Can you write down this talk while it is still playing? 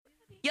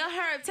Yo,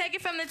 Herb, take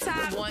it from the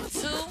top. 1,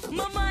 2.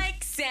 My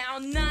mic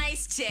sound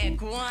nice.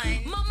 Check 1.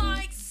 My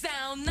mic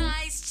sound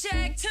nice.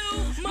 Check 2.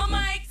 My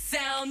mic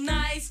sound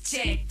nice.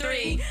 Check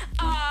 3.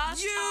 Are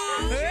you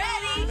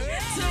ready to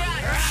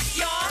rock,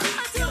 y'all?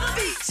 Until the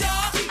beat,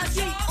 y'all. I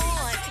keep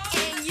on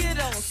and you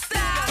don't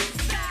stop.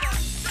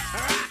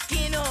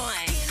 Rocking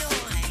on.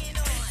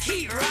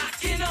 Keep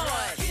rocking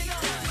on.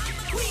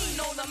 Queen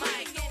on the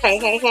mic.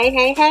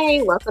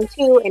 Hey. Welcome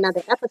to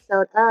another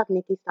episode of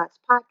Nikki's Thoughts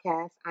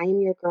Podcast. I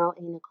am your girl,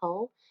 A.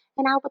 Nicole,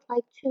 and I would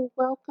like to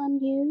welcome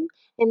you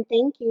and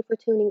thank you for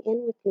tuning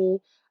in with me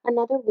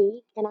another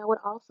week. And I would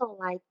also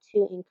like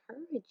to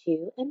encourage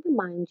you and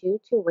remind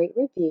you to rate,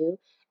 review,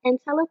 and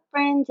tell a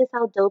friend just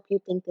how dope you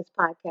think this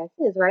podcast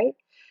is, right?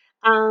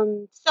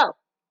 So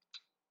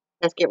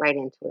let's get right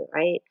into it,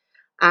 right?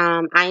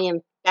 I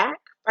am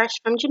back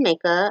fresh from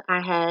Jamaica.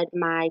 I had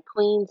my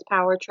Queen's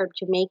Power Trip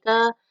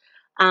Jamaica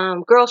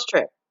girls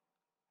trip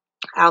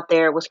out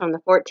there. It was from the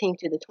 14th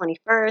to the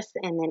 21st,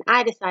 and then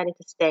I decided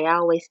to stay. I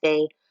always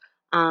stay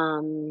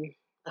um,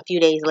 a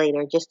few days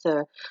later just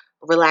to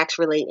relax,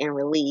 relate, and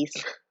release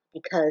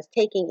because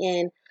taking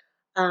in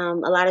a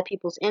lot of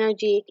people's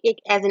energy,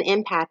 as an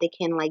empath, it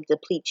can like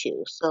deplete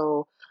you.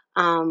 So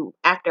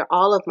after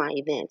all of my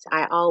events,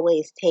 I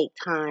always take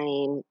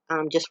time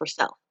just for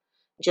self,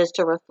 just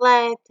to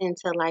reflect and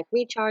to like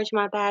recharge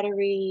my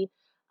battery,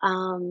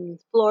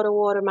 floor to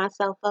water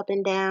myself up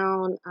and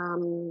down,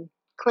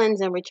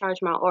 cleanse and recharge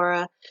my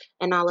aura,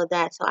 and all of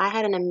that. So I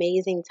had an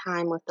amazing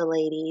time with the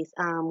ladies.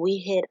 We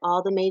hit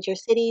all the major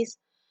cities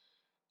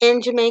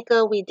in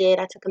Jamaica.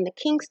 I took them to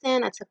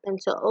Kingston. I took them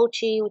to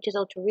Ochi, which is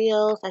Ocho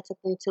Rios. I took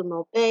them to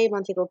Mo Bay,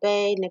 Montego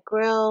Bay,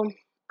 Negril.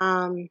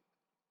 Um,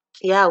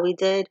 yeah, we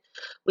did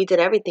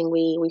everything.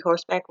 We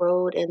horseback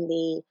rode in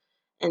the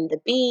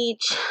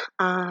beach.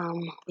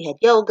 We had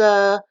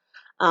yoga.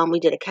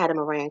 We did a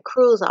catamaran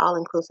cruise, an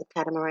all-inclusive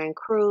catamaran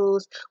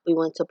cruise. We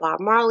went to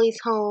Bob Marley's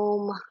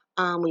home.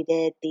 We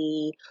did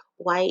the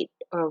white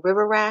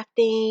river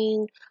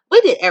rafting.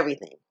 We did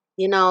everything.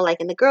 Like,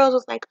 and the girls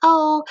was like,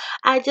 "Oh,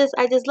 I just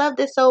love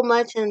this so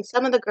much." And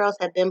some of the girls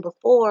had been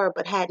before,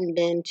 but hadn't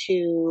been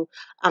to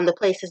the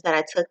places that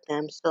I took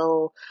them.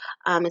 So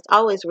it's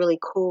always really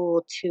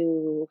cool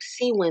to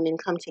see women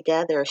come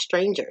together,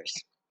 strangers,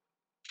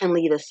 and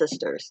lead as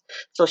sisters.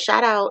 So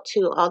shout out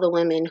to all the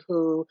women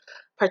who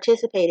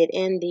participated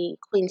in the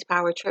Queen's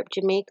Power Trip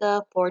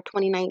Jamaica for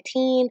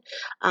 2019.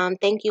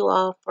 Thank you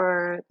all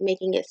for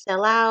making it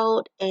sell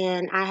out.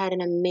 And I had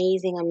an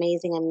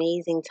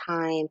amazing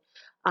time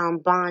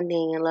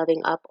bonding and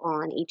loving up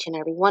on each and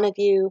every one of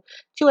you.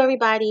 To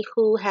everybody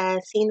who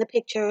has seen the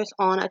pictures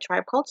on A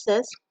Tribe Called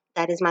Sis,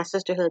 that is my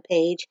sisterhood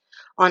page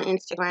on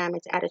Instagram.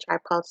 It's at A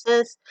Tribe Called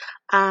Sis,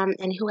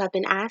 and who have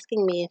been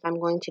asking me if I'm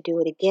going to do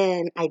it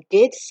again. I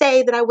did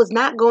say that I was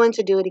not going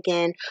to do it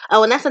again.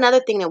 Oh, and that's another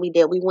thing that we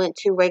did. We went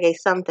to Reggae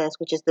Sunfest,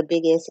 which is the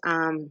biggest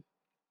reggae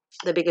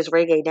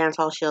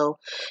dancehall show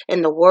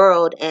in the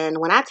world. And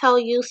when I tell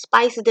you,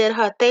 Spice did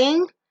her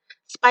thing.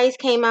 Spice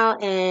came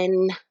out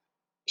and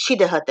she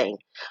did her thing.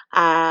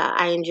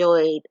 I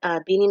enjoyed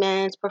Beanie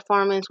Man's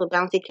performance with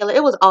Bounty Killer.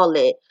 It was all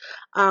lit.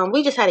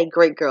 We just had a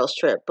great girls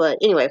trip. But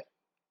anyway,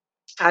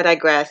 I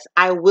digress.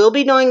 I will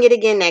be doing it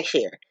again next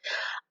year.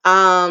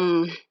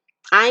 Um,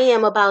 I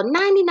am about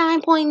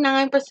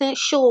 99.9%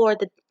 sure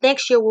that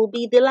next year will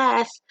be the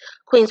last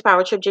Queen's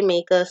Power Trip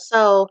Jamaica.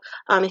 So,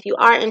 if you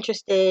are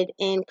interested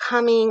in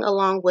coming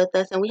along with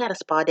us, and we had a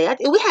spa day.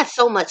 We had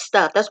so much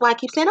stuff. That's why I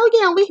keep saying, "Oh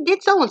yeah, we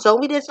did so and so.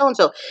 We did so and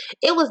so."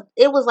 It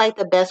was like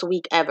the best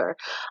week ever.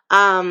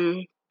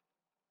 Um,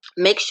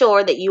 Make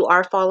sure that you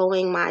are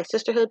following my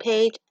sisterhood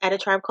page at A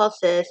Tribe Called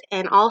Sis,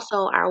 and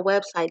also our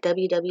website,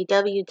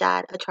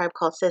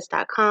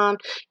 www.atribecalledsis.com.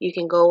 You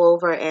can go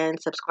over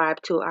and subscribe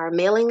to our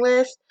mailing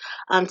list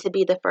to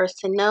be the first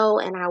to know.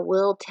 And I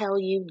will tell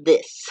you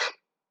this,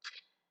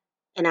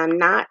 and I'm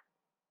not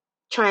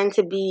trying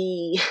to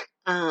be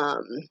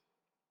um,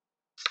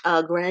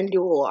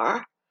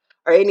 grandeur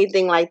or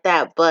anything like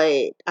that,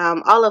 but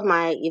all of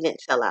my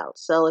events sell out.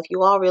 So if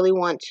you all really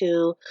want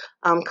to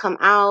come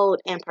out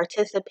and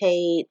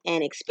participate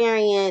and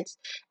experience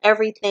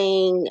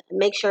everything,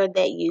 make sure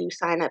that you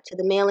sign up to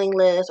the mailing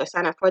list, or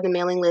sign up for the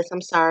mailing list,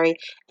 I'm sorry,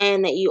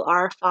 and that you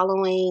are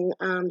following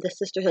the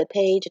sisterhood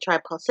page, A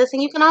Tribe Called Sis.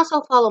 And you can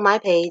also follow my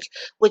page,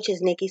 which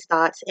is Nikki's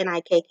Thoughts,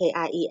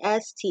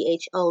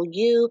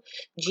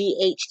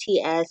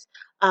 NIKKIESTHOUGHTS.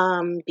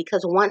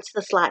 Because once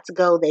the slots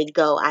go, they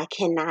go. I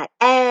cannot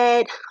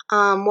add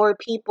more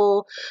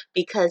people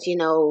because,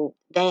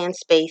 van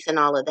space and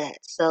all of that.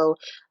 So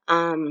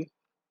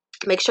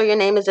make sure your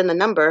name is in the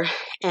number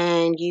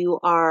and you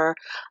are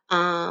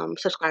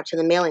subscribed to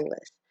the mailing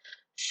list.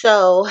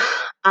 So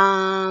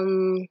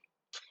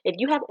if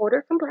you have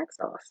ordered from Black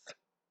Sauce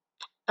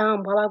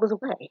while I was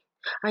away,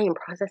 I am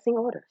processing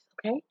orders,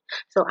 okay?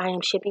 So I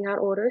am shipping out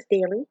orders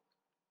daily.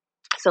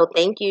 So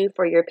thank you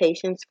for your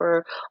patience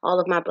for all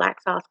of my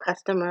black sauce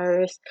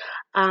customers.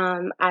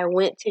 I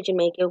went to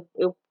Jamaica.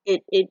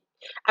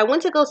 I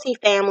went to go see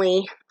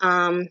family,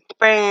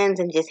 friends,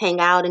 and just hang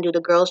out and do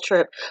the girls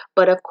trip.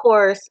 But of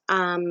course,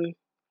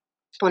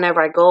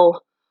 whenever I go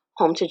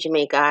home to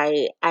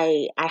Jamaica,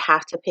 I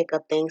have to pick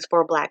up things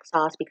for black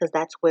sauce because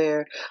that's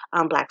where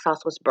black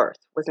sauce was birthed,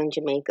 was in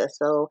Jamaica.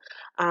 So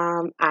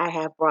I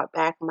have brought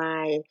back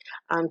my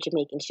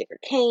Jamaican sugar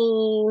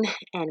cane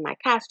and my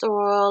castor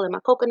oil and my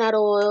coconut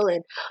oil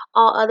and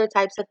all other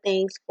types of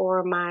things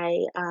for my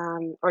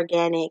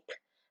organic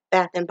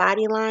Bath and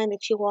Body line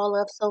that you all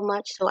love so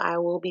much. So I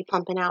will be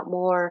pumping out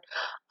more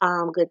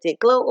Good Dick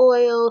Glow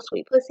oil,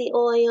 Sweet Pussy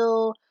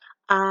oil,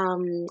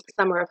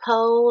 Summer of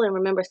Ho. And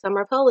remember,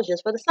 Summer of Ho is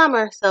just for the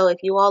summer. So if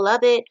you all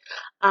love it,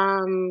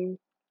 um,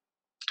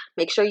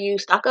 make sure you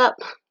stock up.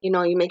 You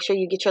make sure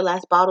you get your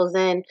last bottles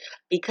in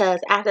because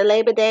after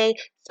Labor Day,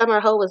 Summer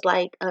Ho was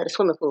like the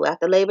swimming pool.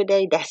 After Labor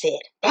Day, that's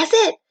it. That's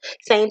it.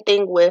 Same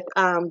thing with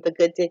the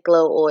Good Dick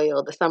Glow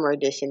Oil, the summer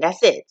edition.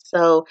 That's it.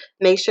 So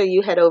make sure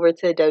you head over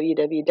to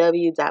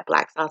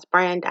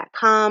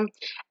www.blacksaucebrand.com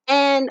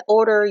and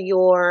order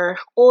your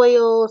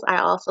oils. I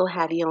also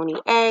have Yoni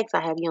eggs.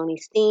 I have Yoni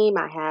steam.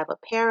 I have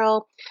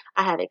apparel.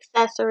 I have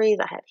accessories.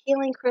 I have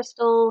healing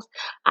crystals.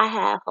 I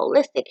have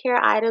holistic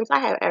care items. I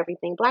have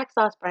everything. Black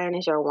Sauce Brand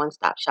is your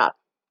one-stop shop.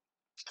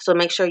 So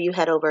make sure you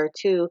head over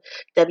to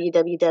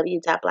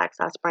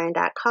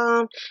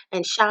www.blacksaucebrand.com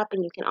and shop.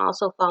 And you can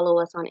also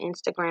follow us on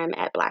Instagram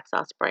at Black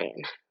Sauce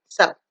Brand.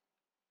 So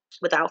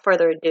without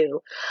further ado,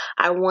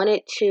 I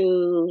wanted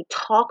to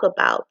talk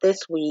about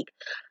this week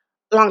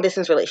long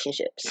distance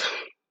relationships.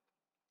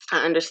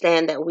 I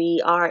understand that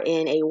we are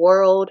in a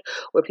world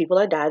where people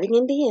are diving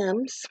in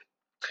DMs,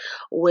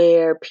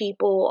 where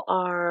people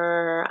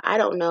are, I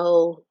don't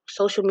know,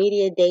 social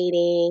media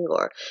dating,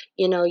 or,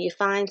 you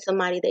find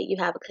somebody that you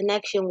have a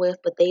connection with,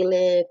 but they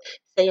live,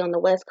 say, on the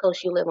West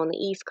Coast, you live on the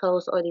East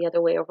Coast, or the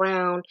other way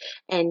around.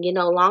 And,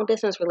 long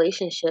distance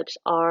relationships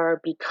are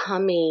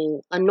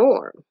becoming a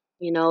norm.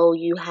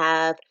 You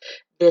have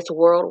this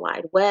World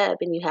Wide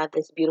Web and you have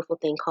this beautiful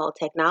thing called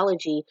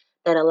technology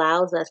that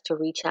allows us to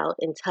reach out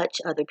and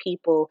touch other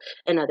people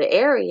in other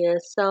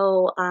areas.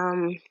 So,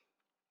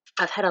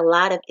 I've had a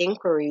lot of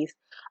inquiries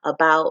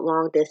about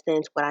long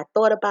distance, what I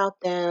thought about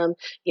them,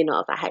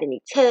 if I had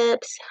any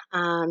tips,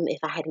 if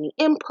I had any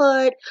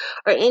input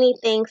or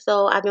anything.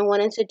 So I've been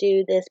wanting to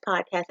do this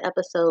podcast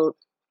episode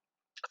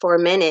for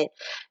a minute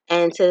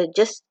and to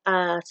just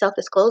self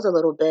disclose a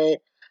little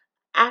bit.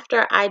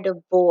 After I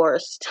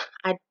divorced,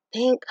 I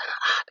think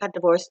I got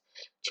divorced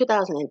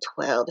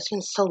 2012. It's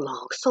been so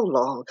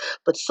long,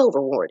 but so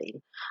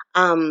rewarding.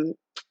 Um,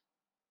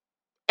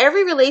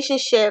 every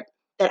relationship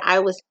that I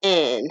was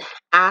in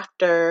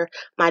after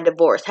my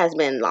divorce has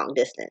been long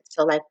distance.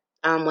 So like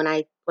when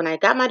I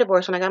got my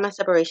divorce, when I got my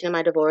separation and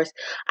my divorce,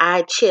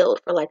 I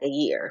chilled for like a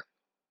year.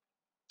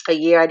 A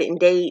year I didn't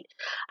date.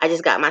 I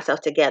just got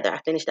myself together. I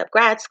finished up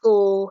grad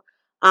school.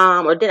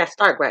 Or did I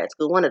start grad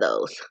school? One of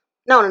those.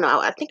 No.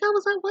 I think I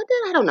was like, what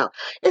did I don't know.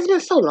 It's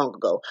been so long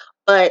ago.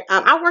 But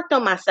I worked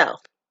on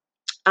myself.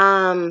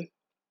 Um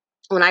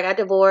when I got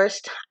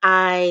divorced,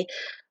 I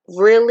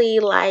really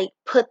like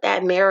put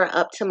that mirror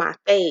up to my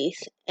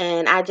face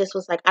and I just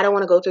was like, I don't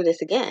want to go through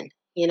this again,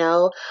 you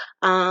know?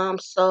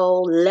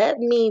 So let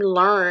me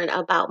learn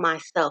about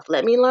myself.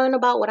 Let me learn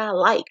about what I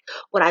like,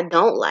 what I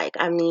don't like.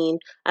 I mean,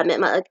 I met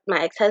my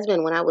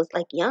ex-husband when I was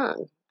like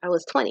young. I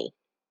was 20,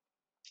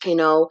 you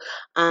know?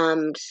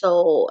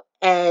 So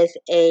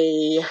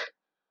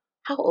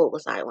how old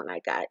was I when I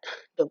got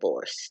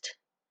divorced?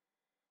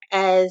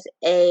 As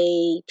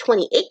a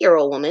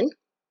 28-year-old woman,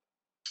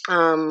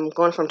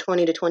 going from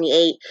 20 to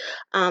 28,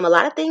 a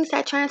lot of things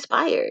had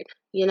transpired.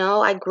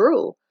 I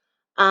grew.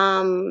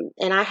 And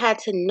I had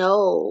to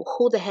know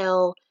who the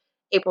hell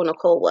April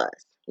Nicole was,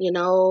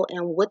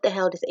 and what the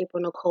hell does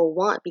April Nicole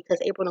want? Because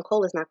April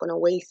Nicole is not going to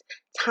waste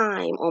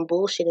time on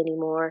bullshit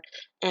anymore.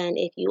 And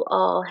if you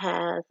all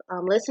have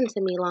listened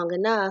to me long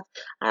enough,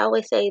 I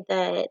always say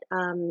that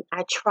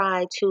I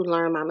try to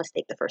learn my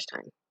mistake the first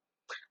time.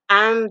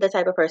 I'm the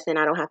type of person,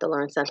 I don't have to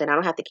learn something. I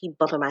don't have to keep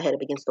bumping my head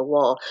up against the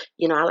wall.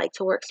 I like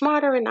to work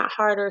smarter and not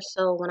harder.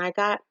 So when I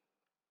got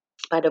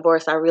my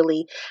divorce, I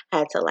really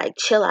had to like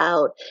chill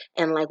out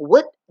and like,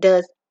 what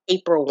does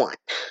April want?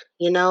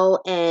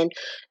 And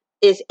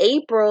is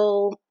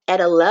April at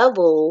a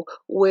level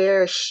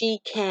where she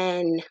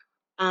can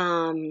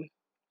um,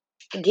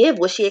 give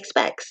what she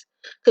expects?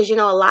 Because, a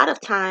lot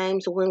of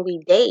times when we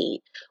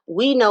date,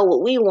 we know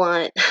what we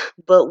want,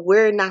 but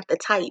we're not the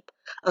type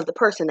of the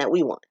person that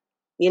we want.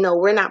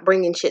 We're not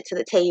bringing shit to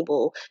the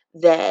table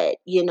that,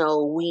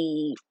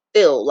 we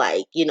feel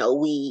like,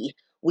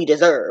 we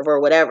deserve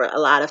or whatever a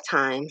lot of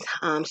times.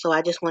 So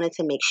I just wanted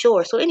to make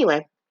sure. So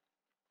anyway,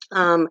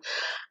 um,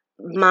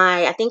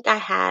 I think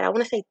I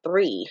want to say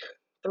three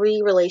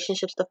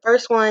relationships. The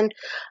first one,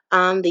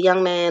 the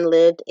young man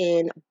lived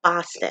in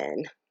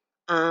Boston.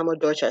 or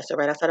Dorchester,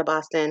 right outside of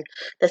Boston.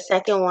 The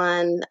second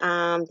one,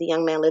 the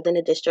young man lived in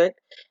the district.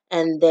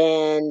 And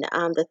then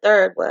the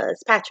third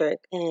was Patrick,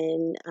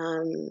 and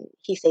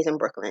he stays in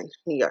Brooklyn,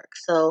 New York.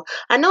 So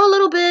I know a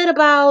little bit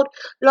about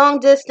long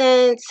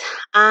distance.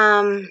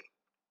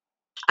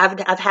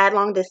 I've had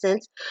long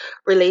distance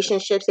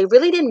relationships. They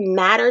really didn't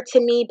matter to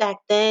me back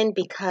then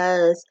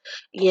because,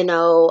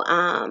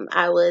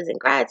 I was in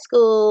grad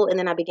school and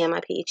then I began my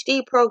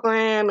PhD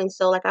program. And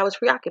so, like, I was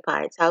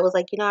preoccupied. So I was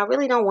like, I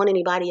really don't want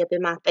anybody up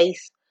in my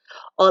face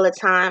all the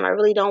time. I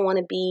really don't want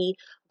to be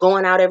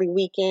going out every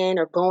weekend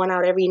or going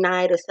out every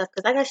night or stuff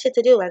because I got shit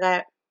to do. I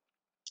got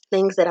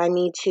things that I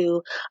need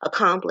to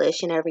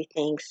accomplish and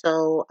everything.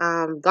 So,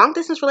 long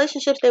distance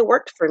relationships, they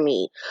worked for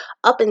me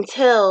up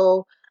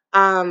until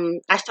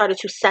I started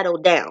to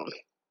settle down.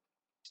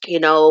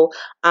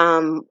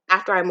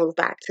 After I moved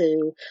back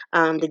to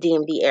the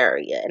DMV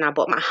area and I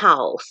bought my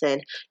house,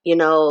 and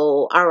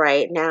all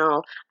right,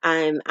 now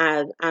I'm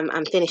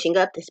finishing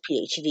up this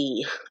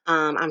PhD.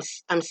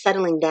 I'm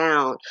settling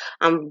down.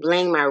 I'm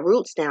laying my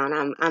roots down.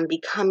 I'm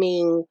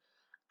becoming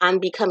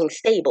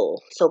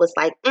stable. So it's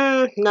like,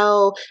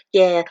 no,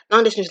 yeah,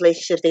 long distance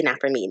relationships, they're not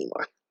for me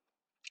anymore.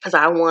 Because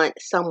I want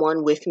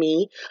someone with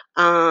me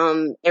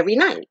every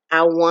night.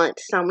 I want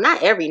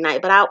not every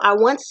night, but I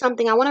want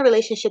something. I want a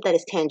relationship that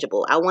is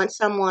tangible. I want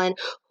someone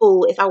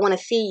who, if I want to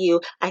see you,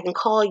 I can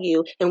call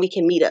you and we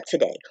can meet up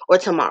today or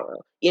tomorrow.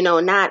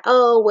 Not,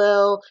 oh,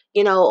 well,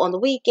 on the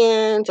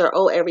weekends or,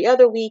 oh, every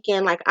other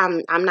weekend. Like,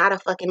 I'm not a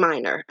fucking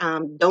minor.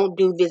 Don't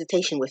do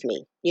visitation with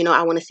me.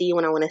 I want to see you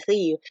when I want to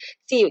see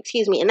you,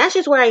 excuse me. And that's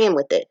just where I am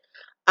with it.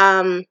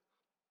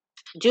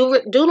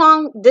 Do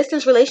long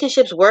distance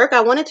relationships work?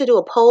 I wanted to do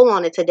a poll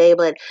on it today,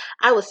 but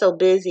I was so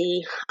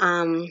busy.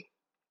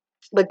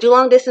 But do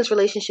long distance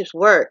relationships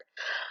work?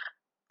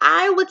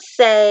 I would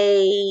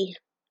say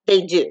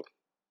they do.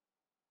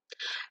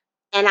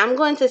 And I'm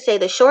going to say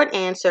the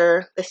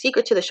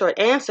secret to the short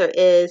answer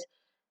is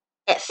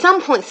at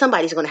some point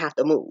somebody's going to have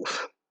to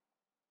move.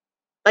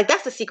 Like,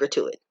 that's the secret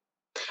to it.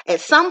 At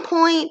some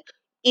point,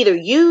 either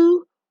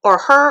you or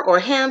her or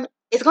him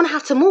is going to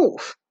have to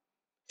move.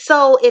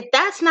 So if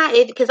that's not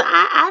it, because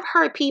I've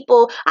heard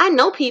I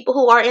know people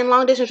who are in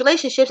long distance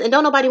relationships and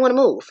don't nobody want to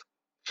move.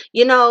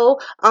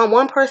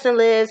 One person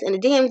lives in the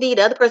DMV,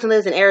 the other person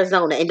lives in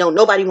Arizona and don't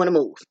nobody want to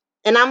move.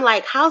 And I'm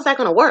like, how's that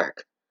going to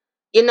work?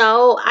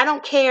 I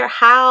don't care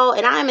how,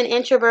 and I'm an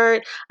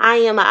introvert.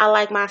 I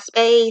like my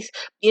space.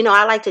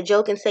 I like to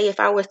joke and say if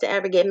I was to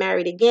ever get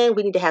married again,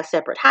 we need to have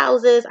separate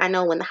houses. I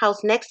know when the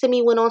house next to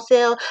me went on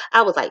sale,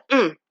 I was like,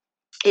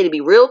 it'd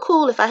be real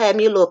cool if I had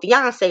me a little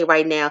fiance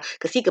right now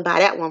because he could buy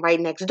that one right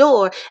next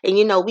door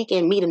and, we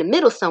can meet in the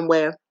middle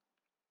somewhere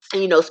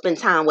and, spend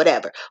time,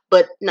 whatever.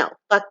 But no,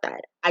 fuck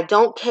that. I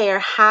don't care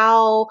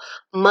how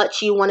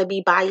much you want to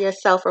be by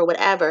yourself or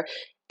whatever.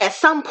 At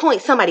some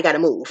point, somebody got to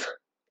move.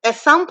 At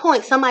some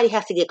point, somebody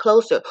has to get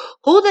closer.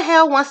 Who the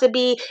hell wants to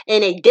be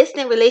in a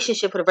distant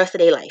relationship for the rest of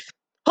their life?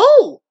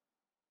 Who?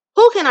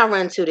 Who can I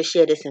run to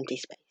share this empty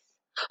space?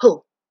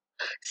 Who?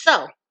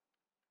 So,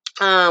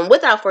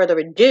 without further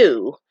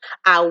ado,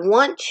 I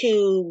want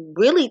to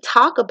really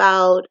talk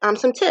about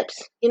some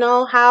tips.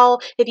 How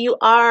if you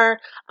are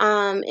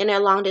in a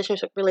long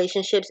distance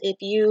relationships, if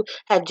you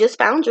have just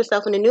found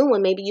yourself in a new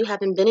one, maybe you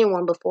haven't been in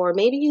one before,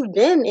 maybe you've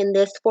been in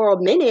this for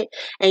a minute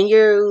and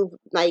you're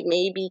like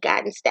maybe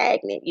gotten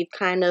stagnant. You've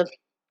kind of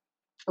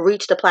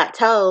reached a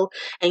plateau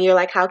and you're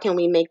like, how can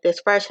we make this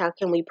fresh? How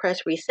can we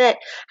press reset?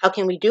 How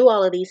can we do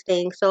all of these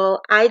things? So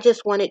I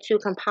just wanted to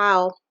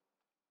compile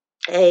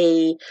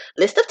a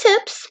list of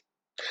tips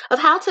of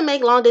how to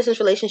make long distance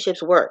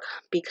relationships work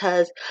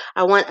because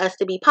I want us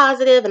to be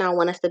positive and I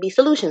want us to be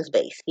solutions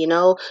based.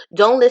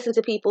 Don't listen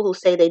to people who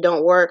say they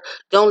don't work.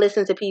 Don't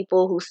listen to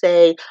people who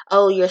say,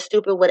 oh, you're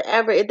stupid,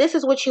 whatever. If this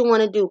is what you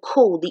want to do,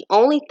 cool. The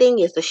only thing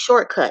is the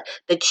shortcut,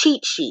 the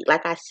cheat sheet,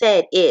 like I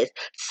said, is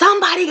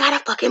somebody got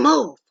to fucking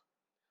move.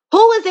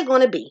 Who is it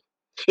going to be?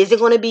 Is it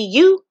going to be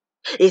you?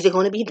 Is it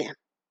going to be them?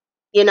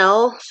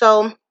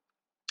 So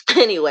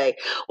anyway,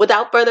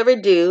 without further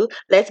ado,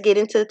 let's get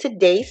into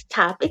today's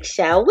topic,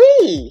 shall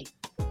we?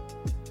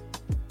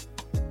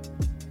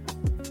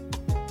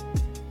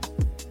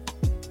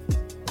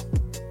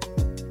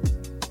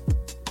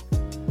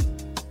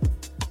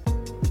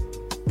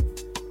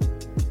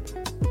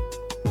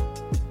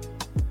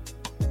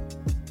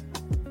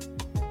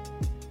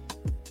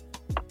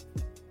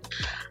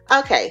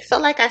 Okay, so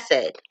like I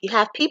said, you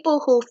have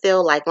people who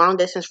feel like long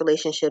distance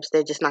relationships,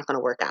 they're just not going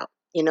to work out.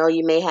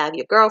 You may have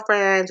your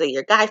girlfriends or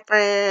your guy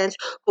friends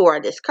who are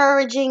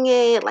discouraging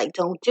it, like,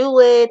 don't do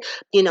it.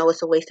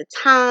 It's a waste of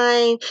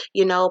time.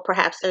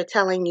 Perhaps they're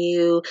telling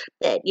you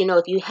that,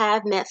 if you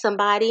have met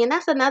somebody, and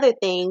that's another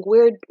thing,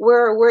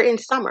 we're in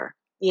summer.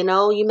 You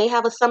may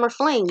have a summer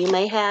fling. You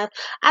may have,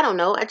 I don't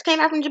know, I just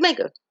came out from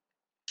Jamaica.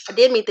 I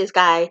did meet this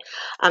guy,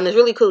 this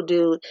really cool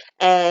dude,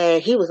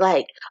 and he was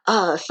like,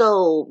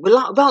 so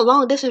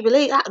long distance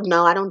relate?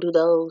 No, I don't do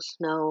those.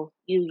 No,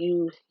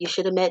 you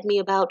should have met me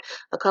about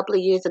a couple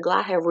of years ago.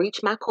 I have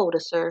reached my quota,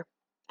 sir.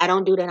 I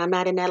don't do that. I'm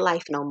not in that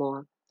life no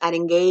more. I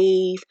done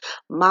gave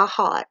my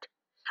heart.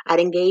 I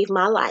done gave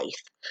my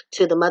life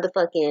to the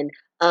motherfucking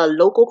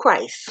local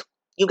Christ.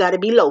 You got to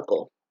be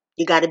local.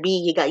 You got to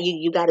be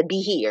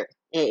here.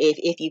 And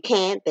if you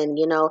can't, then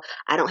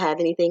I don't have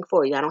anything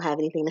for you. I don't have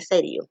anything to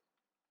say to you.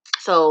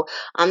 So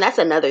that's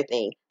another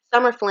thing.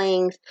 Summer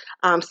flings,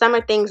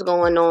 summer things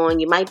going on.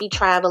 You might be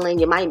traveling,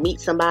 you might meet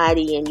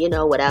somebody, and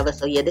whatever.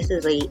 So yeah, this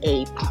is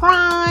a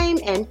prime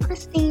and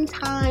pristine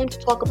time to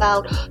talk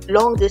about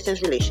long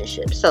distance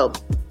relationships. So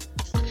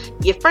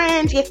your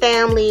friends, your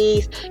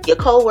families, your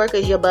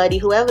co-workers, your buddy,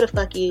 whoever the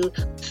fuck you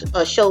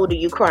shoulder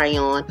you cry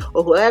on,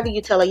 or whoever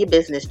you tell all your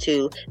business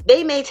to,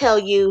 they may tell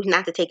you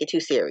not to take it too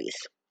serious.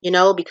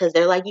 Because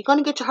they're like, you're going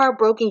to get your heart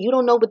broken. You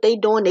don't know what they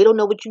doing. They don't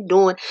know what you're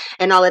doing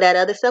and all of that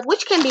other stuff,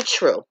 which can be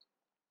true.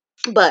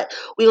 But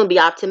we're going to be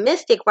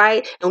optimistic,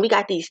 right? And we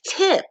got these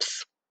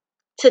tips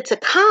to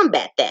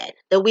combat that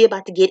we're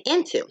about to get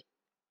into.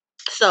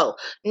 So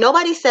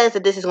nobody says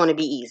that this is going to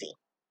be easy.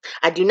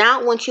 I do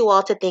not want you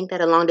all to think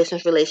that a long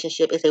distance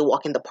relationship is a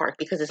walk in the park,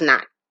 because it's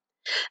not.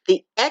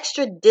 The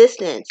extra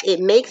distance, it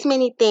makes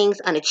many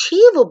things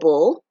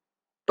unachievable,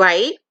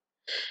 right?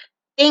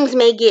 Things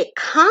may get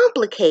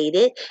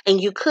complicated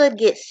and you could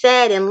get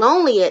sad and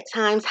lonely at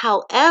times.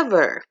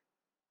 However,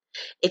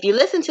 if you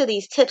listen to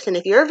these tips and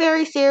if you're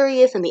very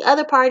serious and the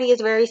other party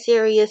is very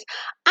serious,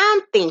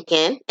 I'm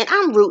thinking and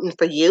I'm rooting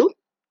for you.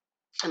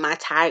 In my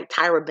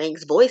Tyra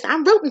Banks voice,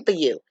 I'm rooting for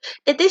you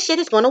that this shit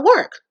is going to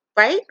work,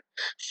 right?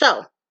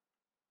 So,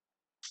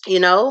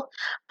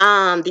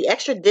 the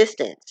extra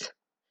distance,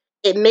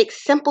 it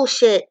makes simple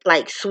shit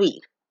like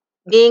sweet.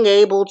 Being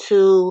able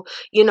to,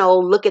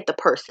 look at the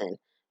person,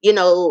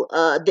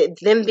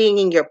 them being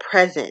in your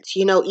presence,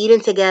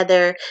 eating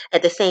together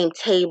at the same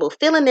table,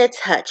 feeling their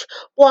touch,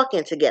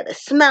 walking together,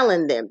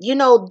 smelling them,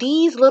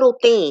 these little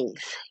things,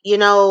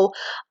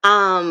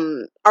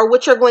 are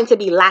what you're going to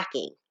be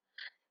lacking.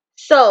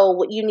 So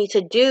what you need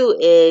to do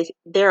is,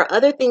 there are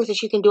other things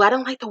that you can do. I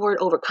don't like the word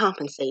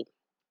overcompensate.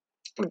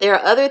 There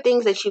are other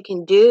things that you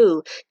can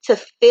do to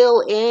fill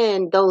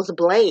in those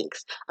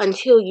blanks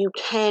until you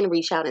can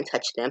reach out and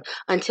touch them,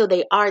 until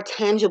they are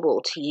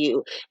tangible to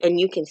you and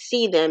you can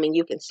see them and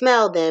you can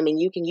smell them and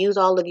you can use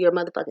all of your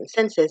motherfucking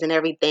senses and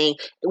everything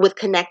with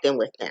connecting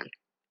with them.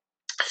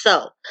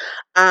 So,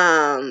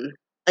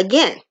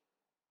 again,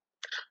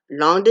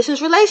 long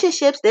distance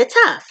relationships, they're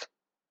tough,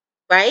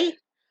 right?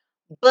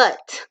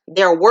 But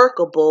they're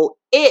workable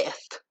if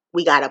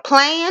we got a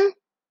plan,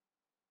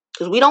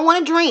 because we don't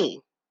want to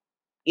dream.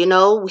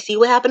 We see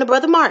what happened to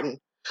Brother Martin.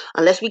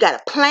 Unless we got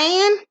a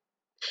plan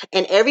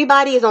and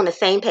everybody is on the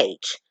same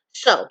page.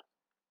 So,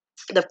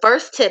 the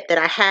first tip that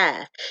I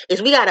have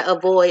is we got to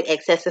avoid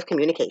excessive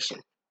communication.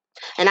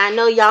 And I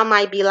know y'all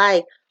might be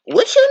like,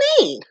 what you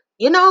mean?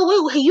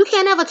 You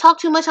can't ever talk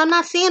too much. I'm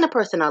not seeing a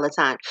person all the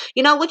time.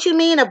 What you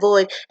mean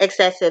avoid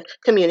excessive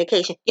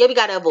communication? Yeah, we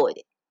got to avoid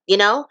it.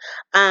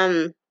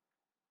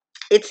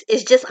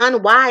 It's just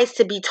unwise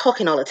to be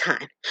talking all the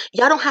time.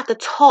 Y'all don't have to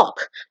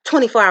talk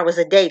 24 hours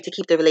a day to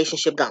keep the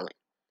relationship going.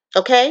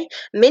 Okay?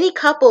 Many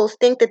couples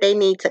think that they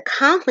need to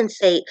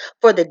compensate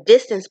for the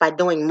distance by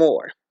doing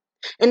more.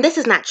 And this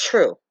is not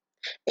true.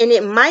 And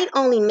it might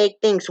only make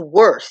things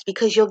worse,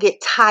 because you'll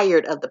get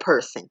tired of the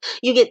person.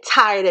 You get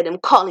tired of them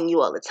calling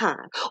you all the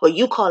time, or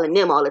you calling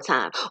them all the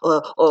time,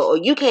 or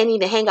you can't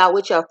even hang out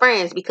with your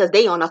friends because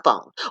they on a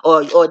phone,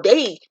 or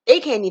they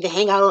can't even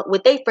hang out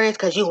with their friends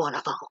because you on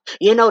a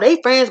phone.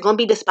 They friends gonna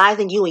be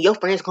despising you and your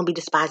friends gonna be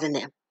despising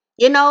them.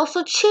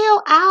 So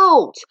chill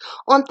out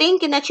on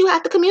thinking that you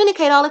have to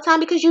communicate all the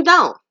time, because you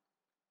don't.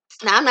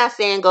 Now, I'm not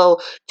saying go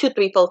 2,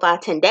 3, 4, 5,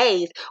 10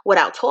 days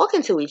without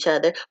talking to each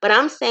other, but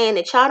I'm saying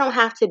that y'all don't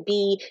have to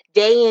be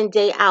day in,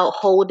 day out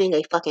holding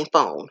a fucking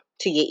phone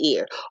to your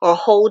ear, or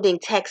holding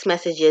text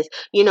messages,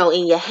 in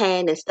your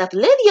hand and stuff.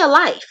 Live your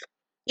life.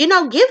 Give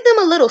them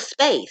a little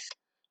space,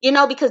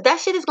 because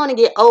that shit is going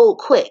to get old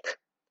quick.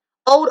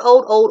 Old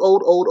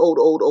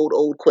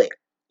quick.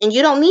 And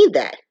you don't need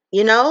that,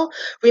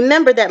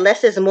 Remember that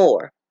less is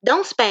more.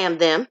 Don't spam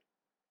them.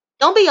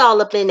 Don't be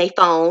all up in their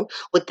phone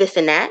with this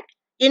and that.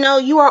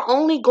 You are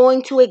only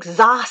going to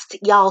exhaust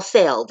y'all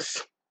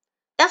selves.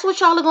 That's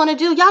what y'all are going to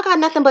do. Y'all got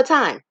nothing but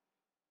time.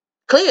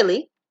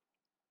 Clearly.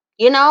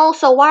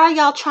 So why are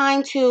y'all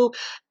trying to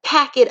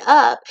pack it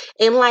up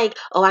and like,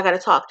 oh, I got to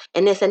talk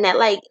and this and that?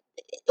 Like,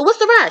 what's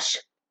the rush?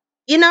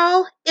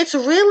 It's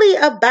really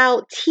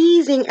about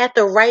teasing at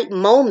the right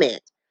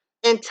moment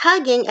and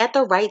tugging at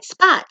the right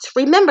spots.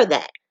 Remember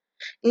that.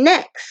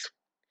 Next,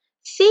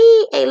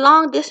 see a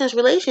long distance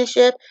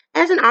relationship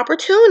as an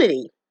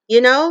opportunity,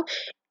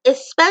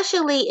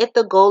 especially if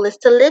the goal is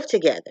to live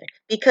together.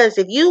 Because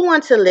if you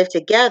want to live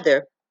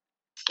together,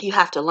 you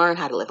have to learn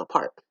how to live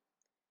apart.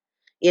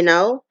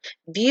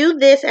 View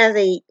this as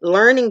a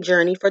learning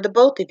journey for the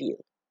both of you.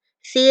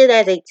 See it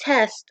as a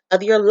test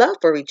of your love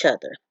for each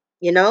other.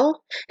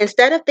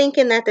 Instead of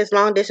thinking that this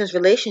long distance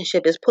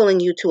relationship is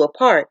pulling you two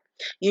apart,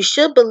 you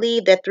should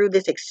believe that through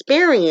this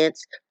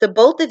experience, the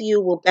both of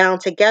you will bound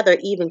together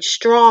even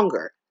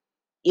stronger.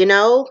 You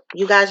know,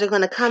 you guys are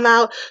going to come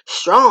out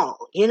strong,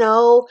 you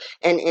know,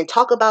 and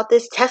talk about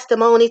this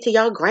testimony to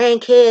y'all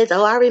grandkids.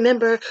 Oh, I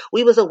remember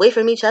we was away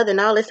from each other and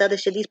all this other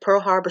shit, these Pearl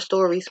Harbor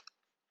stories,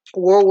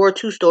 World War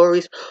II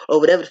stories, or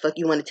whatever the fuck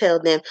you want to tell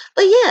them.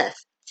 But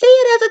yes, see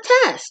it as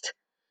a test.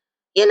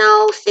 You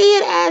know, see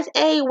it as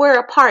we're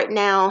apart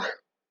now.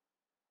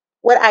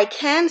 What I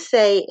can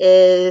say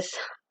is,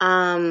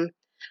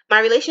 my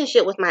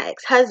relationship with my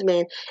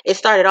ex-husband, it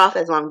started off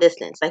as long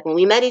distance. Like when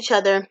we met each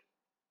other,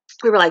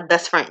 we were like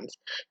best friends.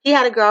 He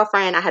had a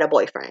girlfriend, I had a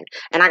boyfriend,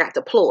 and I got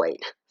deployed.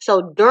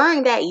 So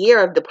during that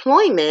year of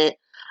deployment,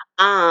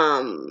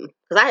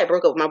 because I had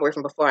broke up with my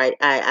boyfriend before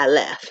I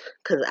left,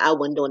 because I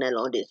wasn't doing that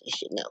long distance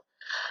shit,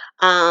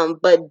 no.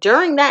 But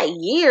during that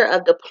year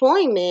of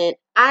deployment,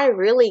 I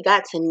really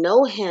got to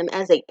know him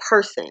as a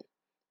person.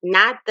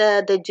 Not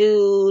the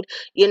dude,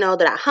 you know,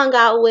 that I hung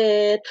out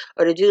with,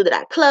 or the dude that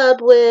I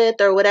clubbed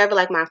with, or whatever,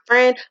 like my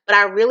friend. But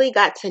I really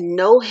got to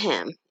know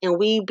him, and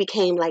we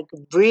became like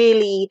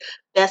really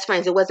best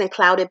friends. It wasn't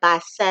clouded by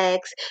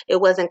sex.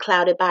 It wasn't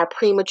clouded by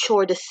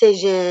premature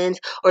decisions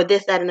or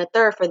this, that, and the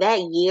third. For that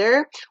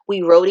year,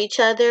 we wrote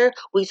each other.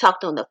 We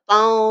talked on the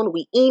phone.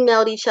 We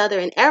emailed each other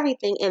and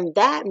everything. And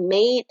that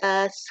made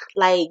us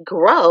like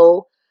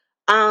grow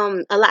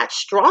a lot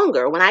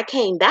stronger. When I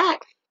came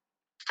back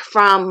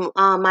from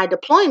my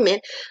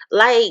deployment,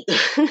 like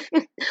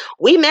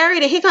we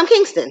married and here come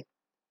Kingston.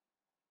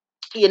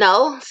 You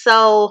know,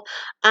 so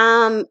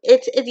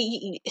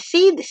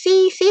see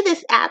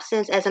this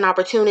absence as an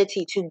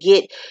opportunity to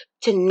get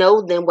to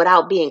know them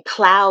without being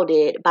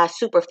clouded by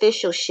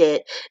superficial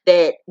shit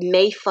that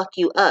may fuck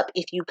you up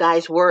if you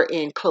guys were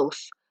in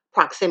close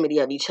proximity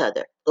of each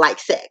other, like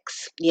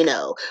sex, you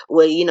know,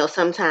 where, you know,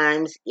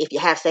 sometimes if you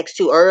have sex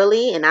too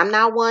early, and I'm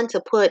not one to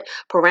put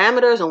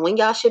parameters on when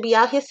y'all should be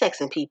out here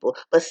sexing people,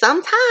 but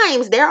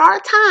sometimes there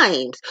are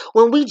times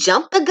when we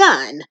jump the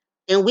gun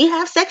and we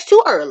have sex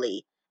too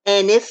early,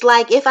 and it's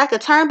like if I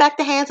could turn back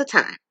the hands of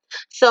time.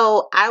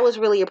 So I was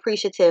really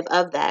appreciative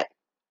of that,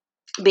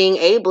 being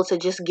able to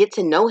just get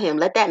to know him,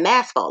 let that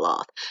mask fall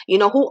off. You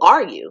know, who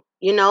are you?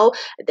 You know,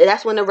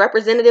 that's when the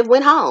representative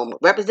went home,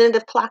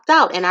 representative clocked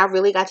out, and I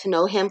really got to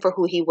know him for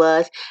who he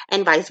was,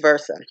 and vice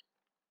versa.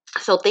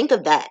 So think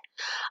of that.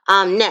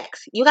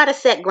 Next, you got to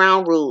set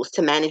ground rules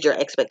to manage your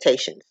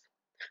expectations.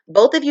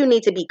 Both of you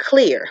need to be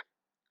clear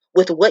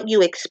with what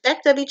you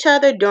expect of each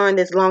other during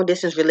this long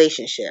distance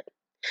relationship.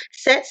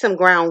 Set some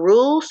ground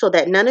rules so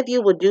that none of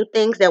you will do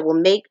things that will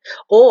make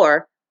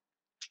or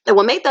that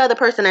will make the other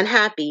person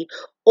unhappy,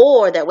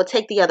 or that will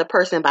take the other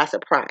person by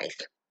surprise.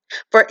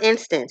 For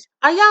instance,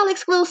 are y'all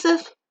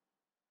exclusive?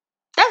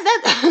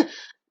 That's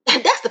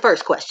that's the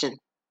first question.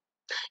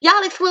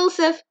 Y'all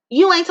exclusive?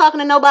 You ain't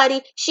talking to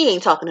nobody, she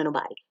ain't talking to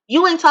nobody.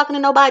 You ain't talking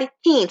to nobody,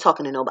 he ain't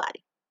talking to nobody.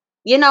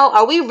 You know,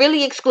 are we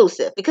really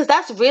exclusive? Because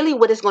that's really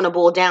what it's going to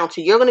boil down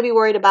to. You're going to be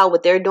worried about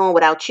what they're doing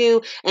without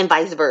you, and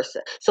vice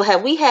versa. So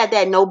have we had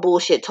that no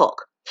bullshit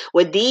talk?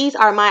 Where these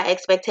are my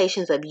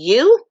expectations of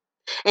you,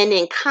 and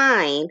in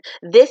kind,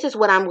 this is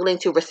what I'm willing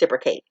to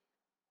reciprocate.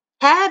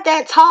 Have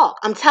that talk.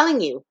 I'm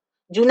telling you.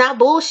 Do not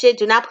bullshit.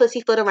 Do not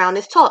pussyfoot around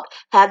this talk.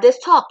 Have this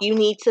talk. You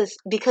need to,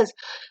 because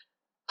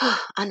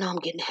I know I'm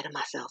getting ahead of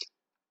myself.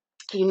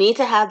 You need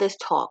to have this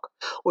talk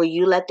where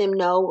you let them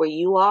know where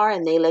you are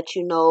and they let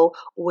you know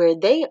where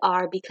they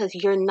are, because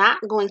you're not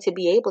going to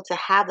be able to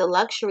have the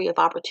luxury of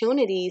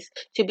opportunities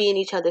to be in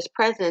each other's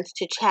presence,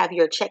 to have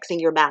your checks and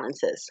your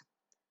balances.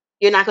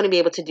 You're not going to be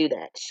able to do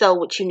that. So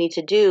what you need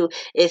to do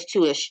is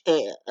to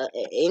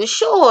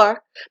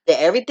ensure that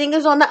everything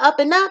is on the up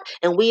and up,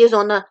 and we is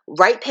on the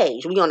right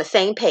page. We on the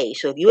same page.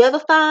 So if you ever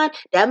find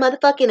that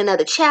motherfucker in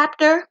another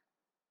chapter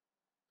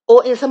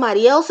or in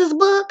somebody else's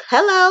book,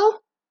 hello.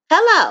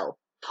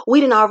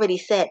 We done already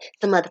set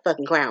some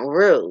motherfucking ground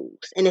rules.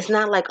 And it's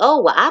not like,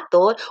 oh, well, I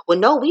thought, well,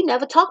 no, we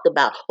never talked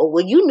about, or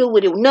well, you knew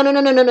what it,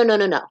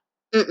 no.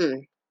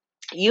 Mm-mm.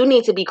 You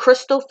need to be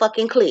crystal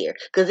fucking clear,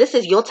 because this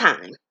is your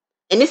time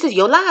and this is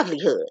your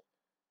livelihood,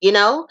 you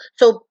know?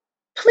 So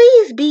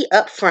please be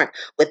upfront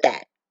with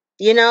that.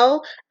 You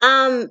know,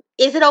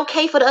 is it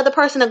okay for the other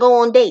person to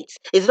go on dates?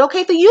 Is it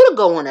okay for you to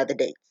go on other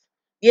dates?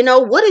 You know,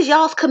 what is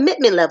y'all's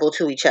commitment level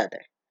to each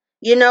other?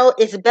 You know,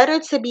 it's better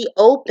to be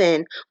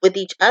open with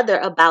each other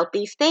about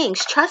these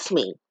things. Trust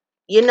me.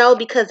 You know,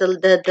 because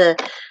the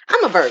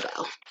I'm a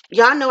Virgo.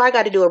 Y'all know I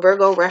got to do a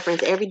Virgo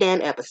reference every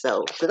damn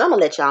episode, because I'm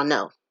gonna let y'all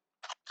know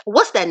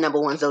what's that number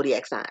one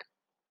zodiac sign.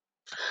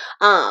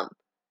 Um,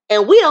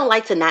 and we don't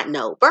like to not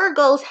know.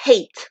 Virgos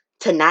hate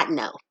to not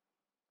know.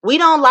 We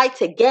don't like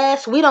to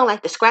guess. We don't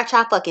like to scratch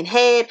our fucking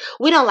head.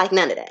 We don't like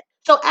none of that.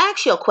 So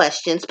ask your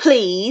questions,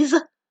 please.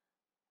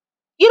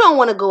 You don't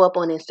want to go up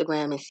on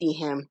Instagram and see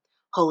him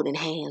holding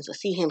hands, or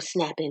see him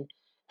snapping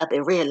up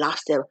at Red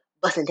Lobster,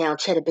 busting down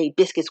Cheddar Bay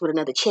biscuits with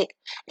another chick,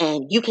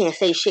 and you can't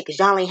say shit because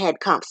y'all ain't had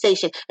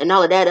conversation and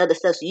all of that other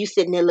stuff. So you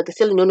sitting there looking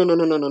silly.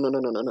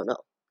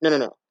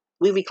 No.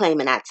 We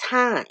reclaiming our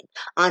time.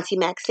 Auntie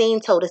Maxine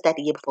told us that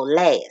the year before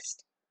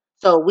last.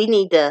 So we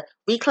need to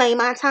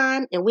reclaim our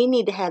time, and we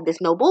need to have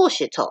this no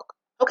bullshit talk.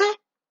 Okay?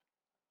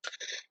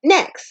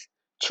 Next,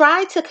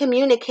 Try to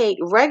communicate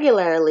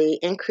regularly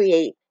and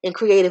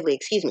creatively,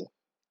 excuse me.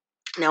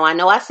 Now, I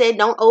know I said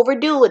don't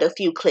overdo it a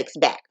few clicks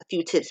back, a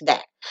few tips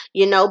back,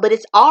 but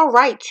it's all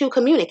right to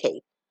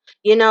communicate,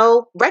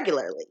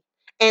 regularly.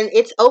 And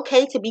it's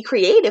okay to be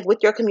creative with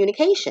your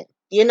communication,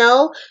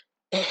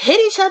 hit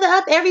each other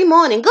up every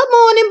morning. Good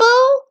morning,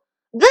 boo.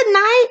 Good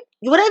night.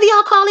 Whatever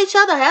y'all call each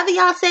other, however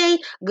y'all say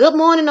good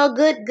morning or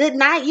good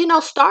night,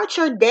 start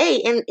your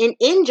day and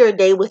end your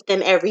day with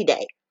them every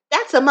day.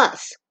 That's a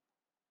must.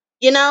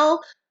 How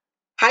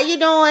you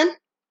doing?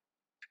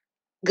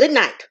 Good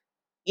night.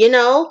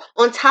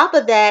 On top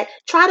of that,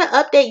 try to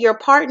update your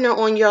partner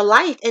on your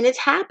life and its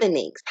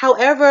happenings.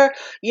 However,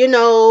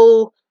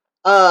 regular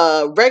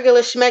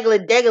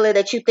schmegular degular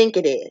that you think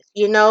it is,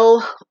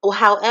 or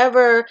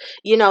however,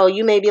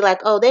 you may be like,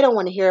 oh, they don't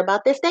want to hear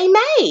about this. They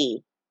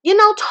may,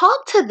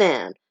 talk to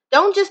them.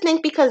 Don't just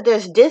think because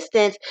there's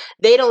distance,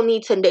 they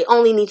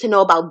only need to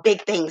know about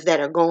big things that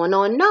are going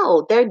on.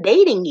 No, they're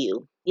dating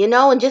you.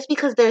 And just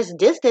because there's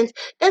distance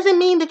doesn't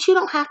mean that you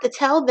don't have to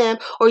tell them,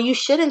 or you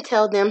shouldn't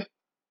tell them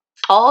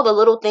all the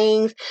little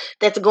things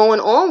that's going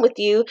on with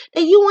you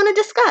that you want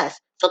to discuss.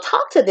 So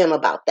talk to them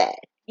about that.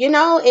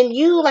 And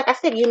you, like I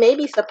said, you may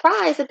be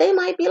surprised that they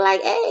might be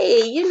like,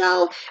 hey,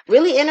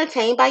 really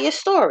entertained by your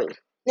story.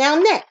 Now,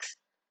 next,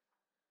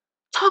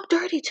 talk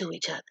dirty to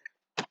each other.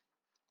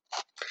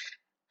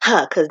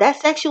 Because that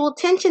sexual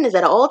tension is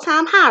at an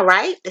all-time high,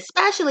 right?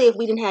 Especially if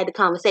we didn't have the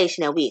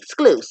conversation that we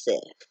exclusive.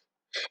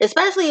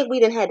 Especially if we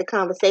didn't have the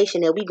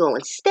conversation that we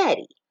going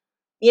steady.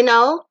 And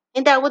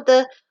that what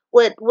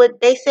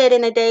they said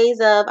in the days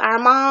of our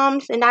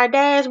moms and our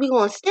dads, we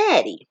going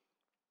steady.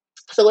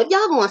 So if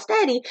y'all going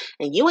steady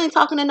and you ain't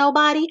talking to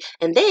nobody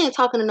and they ain't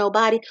talking to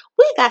nobody,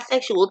 we got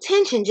sexual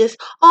tension, just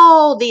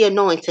all the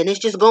anointing. It's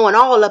just going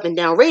all up and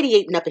down,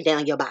 radiating up and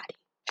down your body.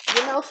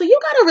 So you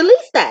got to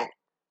release that.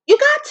 You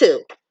got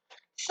to.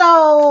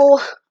 So,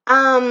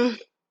 the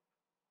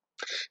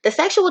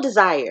sexual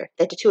desire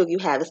that the two of you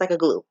have is like a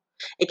glue.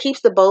 It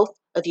keeps the both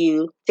of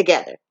you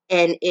together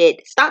and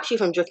it stops you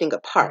from drifting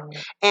apart.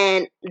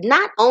 And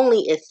not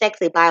only is sex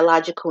a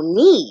biological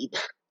need,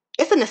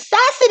 it's a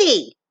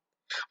necessity,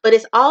 but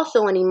it's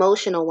also an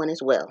emotional one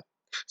as well.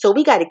 So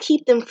we got to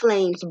keep them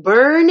flames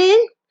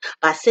burning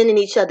by sending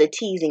each other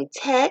teasing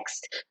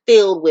texts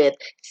filled with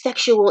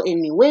sexual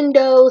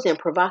innuendos and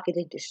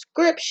provocative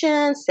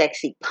descriptions,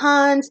 sexy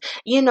puns,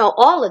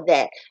 all of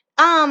that.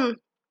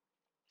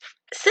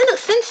 Send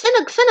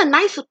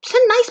nice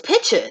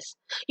pictures.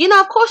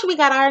 Of course we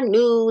got our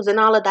nudes and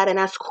all of that, and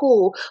that's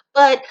cool.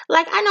 But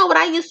like, I know what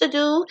I used to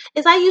do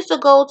is I used to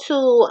go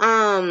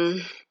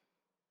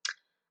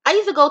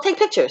take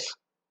pictures.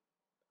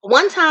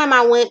 One time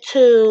I went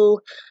to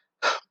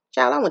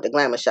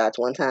Glamour Shots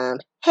one time.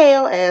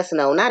 Hell ass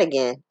no, not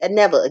again. And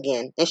never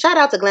again. And shout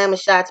out to Glamour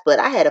Shots, but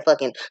I had a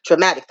fucking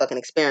traumatic fucking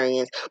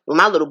experience with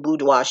my little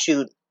boudoir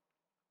shoot.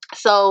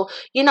 So,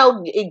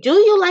 do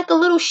you like a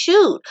little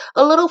shoot,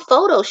 a little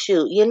photo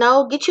shoot,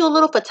 get you a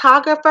little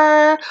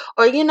photographer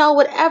or,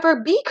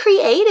 whatever. Be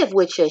creative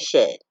with your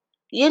shit.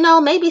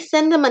 Maybe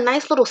send them a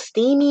nice little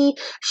steamy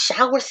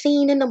shower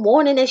scene in the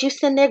morning as you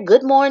send their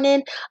good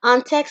morning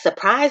on text.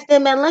 Surprise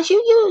them and let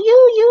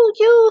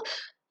you.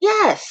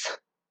 Yes,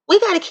 we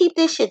got to keep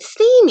this shit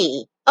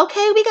steamy.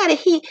 Okay, we got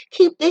to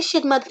keep this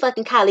shit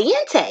motherfucking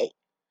caliente.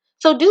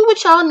 So do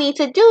what y'all need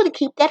to do to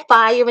keep that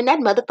fire and that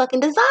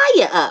motherfucking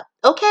desire up.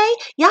 Okay?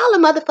 Y'all are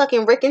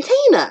motherfucking Rick and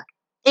Tina.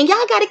 And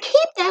y'all got to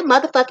keep that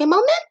motherfucking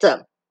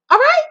momentum. All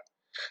right?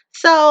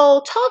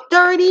 So talk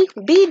dirty,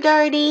 be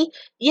dirty,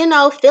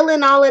 fill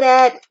in all of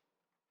that,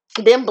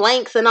 them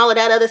blanks and all of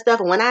that other stuff.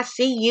 And when I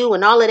see you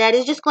and all of that,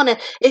 it's just gonna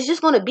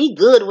be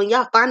good when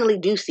y'all finally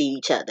do see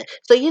each other.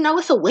 So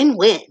it's a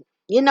win-win.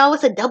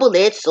 It's a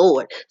double-edged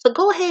sword. So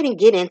go ahead and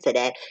get into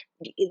that.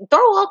 Throw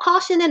all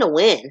caution in the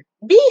wind.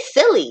 Be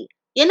silly.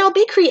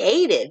 Be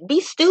creative.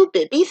 Be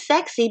stupid. Be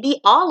sexy. Be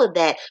all of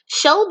that.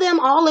 Show them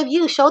all of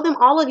you. Show them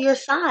all of your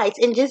sides.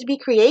 And just be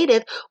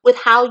creative with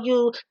how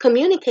you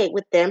communicate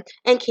with them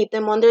and keep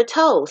them on their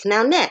toes.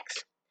 Now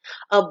next,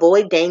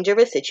 avoid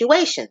dangerous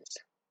situations.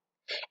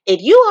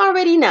 If you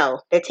already know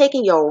that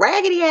taking your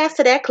raggedy ass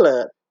to that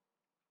club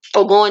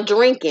or going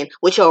drinking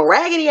with your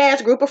raggedy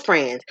ass group of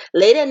friends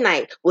late at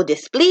night will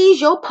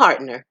displease your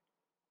partner,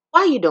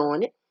 why are you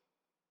doing it?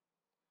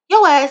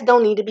 Your ass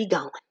don't need to be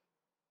going.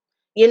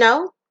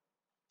 You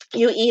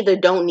either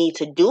don't need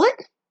to do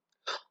it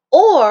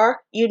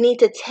or you need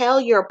to tell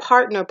your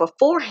partner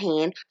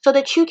beforehand so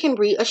that you can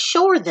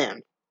reassure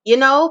them,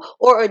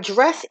 or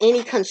address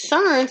any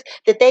concerns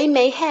that they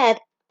may have,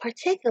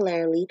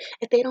 particularly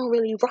if they don't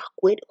really rock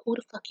with who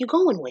the fuck you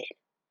going with.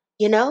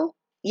 You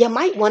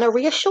might want to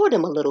reassure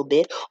them a little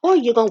bit, or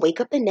you're going to wake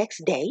up the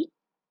next day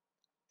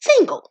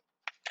single.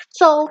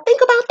 So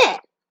think about that.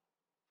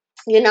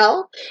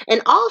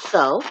 And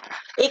also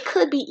it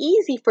could be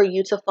easy for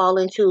you to fall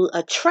into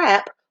a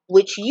trap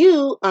which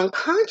you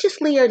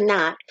unconsciously or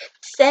not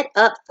set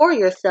up for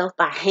yourself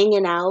by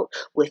hanging out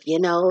with,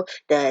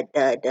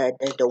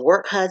 the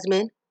work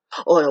husband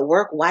or the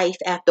work wife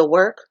after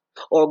work.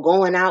 or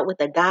going out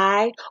with a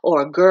guy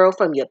or a girl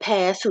from your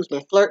past who's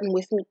been flirting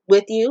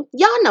with you.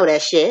 Y'all know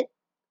that shit.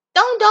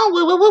 Don't,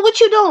 what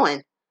you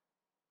doing?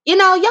 Y'all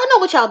know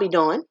what y'all be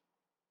doing.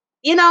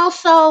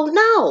 So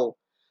no.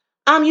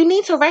 You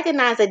need to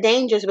recognize the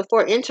dangers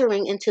before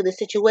entering into the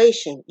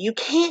situation. You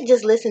can't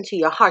just listen to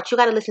your heart. You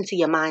got to listen to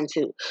your mind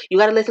too. You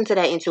got to listen to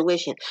that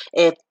intuition.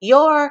 If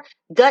your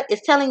gut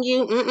is telling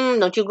you,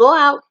 don't you go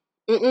out,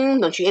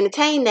 don't you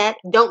entertain that,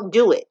 don't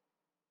do it.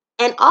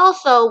 And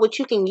also, what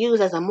you can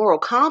use as a moral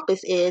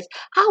compass is,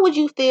 how would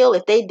you feel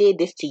if they did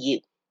this to you?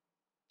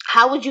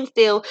 How would you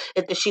feel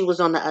if the shoe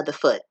was on the other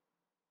foot?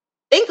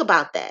 Think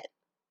about that.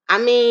 I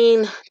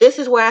mean, this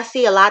is where I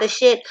see a lot of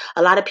shit.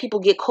 A lot of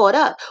people get caught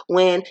up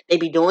when they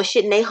be doing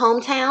shit in their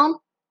hometown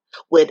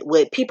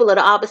with people of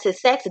the opposite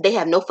sex that they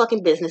have no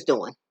fucking business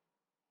doing.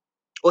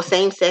 Or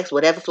same sex,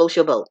 whatever floats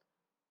your boat.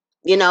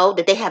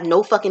 That they have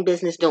no fucking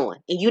business doing.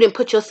 And you didn't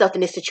put yourself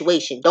in this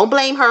situation. Don't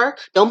blame her.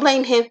 Don't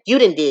blame him. You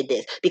didn't did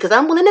this. Because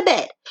I'm willing to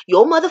bet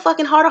your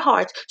motherfucking heart of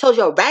hearts told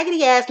your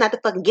raggedy ass not to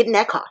fucking get in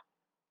that car.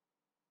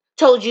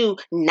 Told you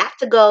not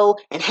to go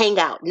and hang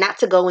out. Not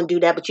to go and do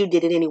that. But you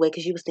did it anyway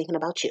because you was thinking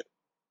about you.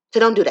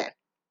 So don't do that.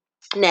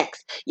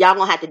 Next, y'all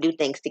gonna have to do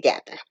things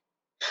together.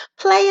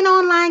 Play an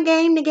online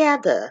game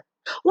together.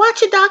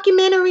 Watch a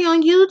documentary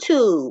on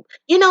YouTube.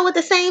 At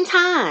the same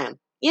time.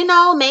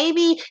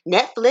 Maybe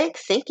Netflix,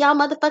 sync y'all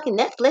motherfucking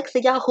Netflix or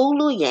y'all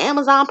Hulu, your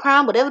Amazon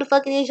Prime, whatever the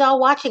fuck it is y'all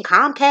watching,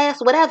 Comcast,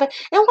 whatever,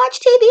 and watch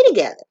TV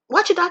together.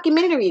 Watch a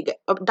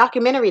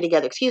documentary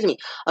together,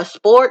 a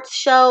sports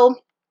show,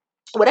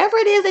 whatever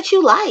it is that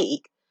you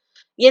like.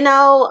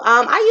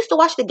 I used to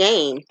watch the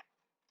game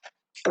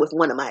with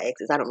one of my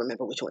exes. I don't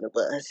remember which one it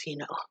was,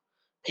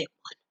 pick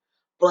one.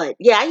 But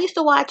yeah, I used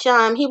to watch,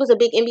 he was a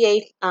big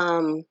NBA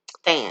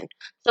fan.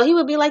 So he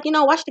would be like,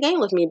 watch the game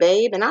with me,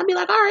 babe. And I'd be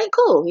like, all right,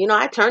 cool.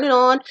 I'd turn it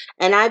on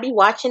and I'd be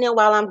watching it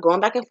while I'm going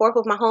back and forth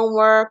with my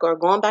homework or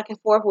going back and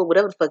forth with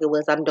whatever the fuck it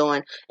was I'm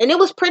doing. And it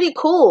was pretty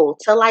cool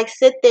to like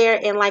sit there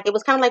and like, it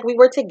was kind of like we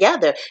were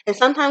together. And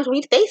sometimes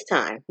we'd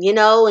FaceTime,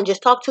 and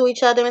just talk to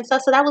each other and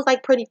stuff. So that was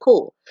like pretty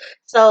cool.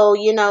 So,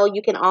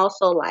 you can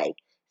also like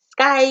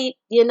Skype,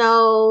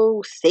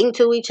 sing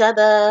to each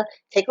other,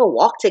 take a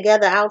walk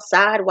together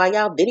outside while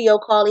y'all video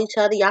call each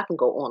other. Y'all can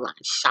go online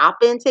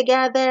shopping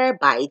together,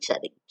 buy each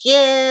other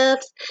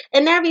gifts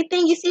and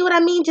everything. You see what I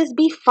mean? Just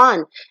be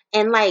fun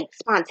and like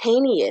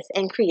spontaneous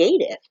and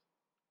creative.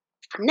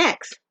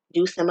 Next,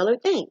 do similar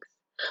things.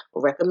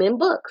 Recommend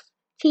books,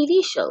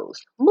 TV shows,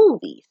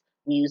 movies,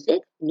 music,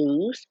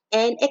 news,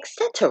 and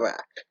etc.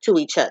 to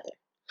each other.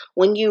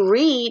 When you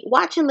read,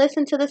 watch and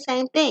listen to the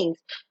same things.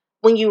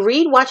 When you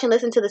read, watch, and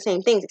listen to the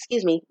same things,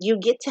 you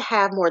get to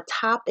have more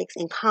topics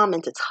in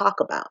common to talk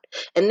about.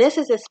 And this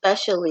is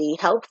especially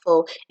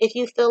helpful if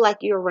you feel like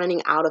you're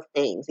running out of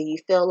things and you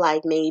feel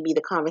like maybe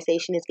the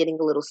conversation is getting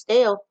a little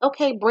stale.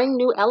 Okay, bring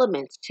new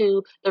elements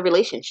to the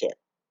relationship.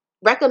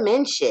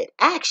 Recommend shit,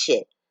 ask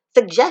shit,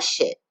 suggest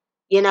shit,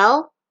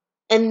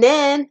 and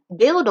then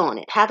build on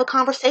it. Have a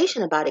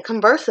conversation about it,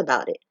 converse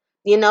about it.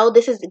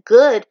 This is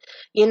good,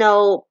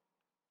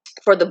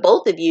 for the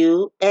both of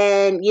you.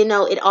 And,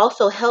 it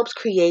also helps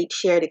create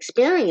shared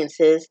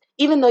experiences,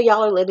 even though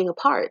y'all are living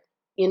apart.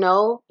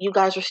 You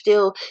guys are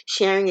still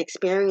sharing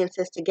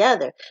experiences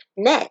together.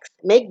 Next,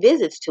 make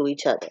visits to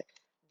each other.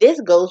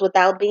 This goes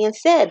without being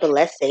said, but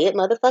let's say it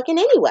motherfucking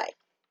anyway.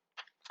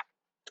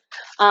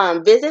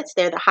 Visits,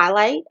 they're the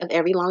highlight of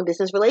every long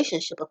distance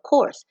relationship, of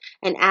course.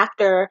 And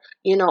after,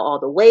 all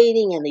the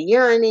waiting and the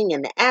yearning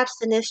and the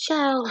abstinence,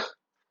 child,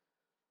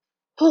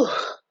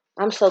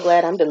 I'm so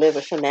glad I'm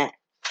delivered from that.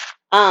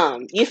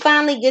 You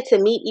finally get to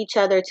meet each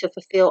other to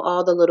fulfill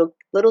all the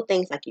little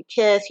things like you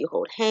kiss, you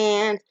hold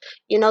hands,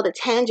 the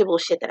tangible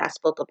shit that I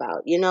spoke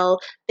about,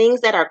 things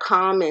that are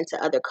common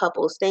to other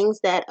couples, things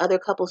that other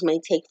couples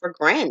may take for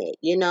granted,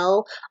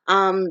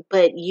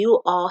 but you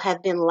all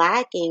have been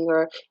lacking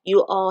or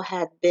you all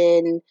have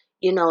been,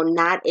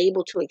 not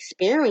able to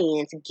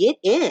experience. Get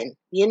in,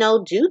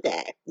 do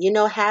that,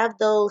 have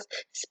those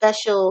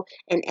special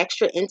and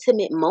extra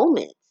intimate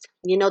moments,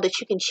 that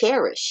you can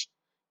cherish.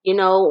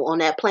 On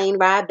that plane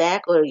ride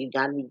back, or you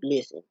gotta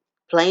listen.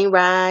 Plane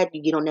ride,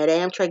 you get on that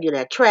Amtrak, you get on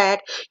that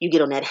track, you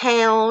get on that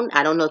Hound.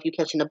 I don't know if you're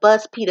catching a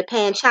bus, Peter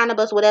Pan, China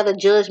bus, whatever,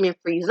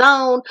 judgment-free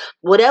zone,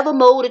 whatever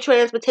mode of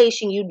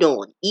transportation you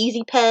doing.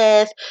 Easy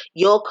Pass,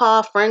 your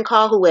car, friend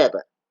car,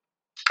 whoever.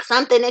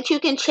 Something that you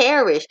can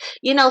cherish,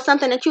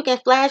 something that you can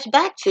flash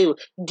back to.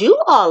 Do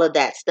all of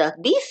that stuff.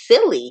 Be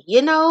silly,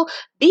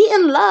 be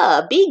in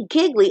love, be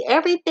giggly.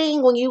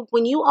 Everything when you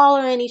all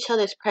are in each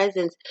other's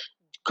presence,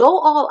 go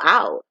all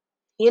out.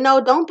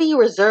 Don't be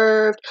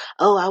reserved.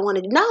 Oh, I want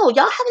to. No,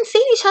 y'all haven't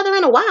seen each other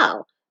in a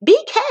while. Be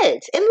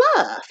kids in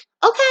love.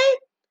 Okay?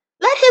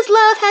 Let his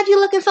love have you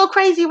looking so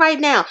crazy right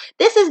now.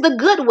 This is the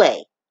good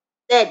way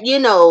that,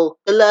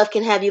 the love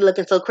can have you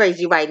looking so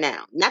crazy right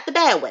now. Not the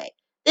bad way.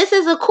 This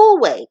is a cool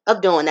way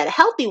of doing that, a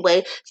healthy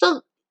way.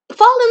 So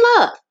fall in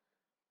love.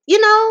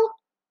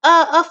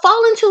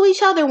 Fall into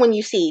each other when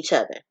you see each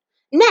other.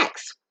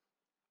 Next,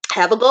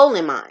 have a goal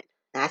in mind.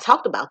 Now, I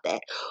talked about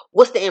that.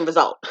 What's the end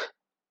result?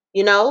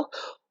 You know,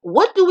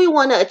 what do we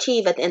want to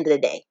achieve at the end of the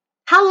day?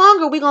 How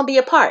long are we going to be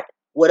apart?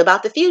 What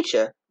about the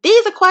future?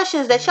 These are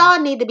questions that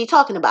y'all need to be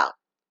talking about,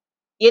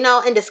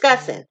 and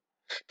discussing.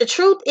 The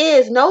truth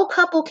is, no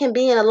couple can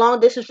be in a long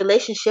distance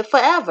relationship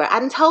forever. I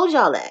done told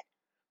y'all that.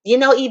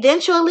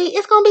 Eventually,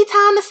 it's going to be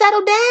time to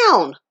settle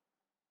down.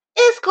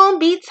 It's going to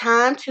be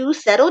time to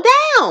settle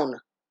down.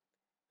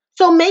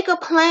 So make a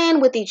plan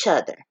with each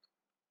other.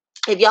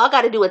 If y'all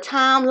got to do a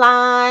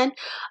timeline,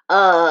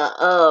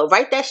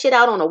 write that shit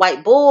out on a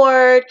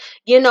whiteboard,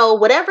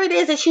 whatever it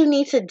is that you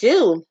need to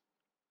do,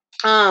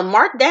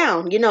 mark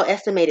down,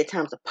 estimated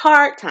times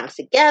apart, times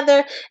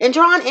together, and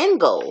draw an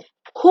end goal.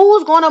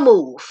 Who's going to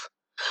move?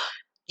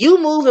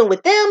 You moving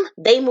with them,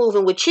 they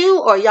moving with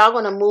you, or y'all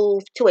going to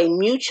move to a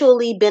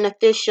mutually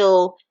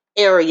beneficial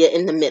area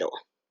in the middle?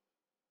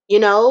 We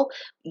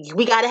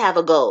got to have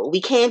a goal. We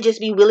can't just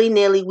be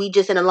willy-nilly. We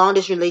just in a long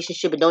distance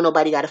relationship and don't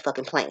nobody got a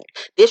fucking plan.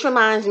 This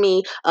reminds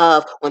me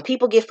of when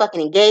people get fucking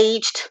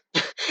engaged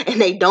and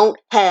they don't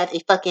have a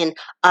fucking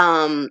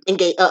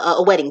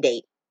a wedding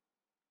date.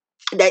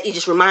 That it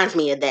just reminds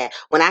me of that.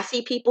 When I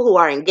see people who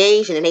are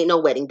engaged and it ain't no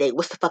wedding date,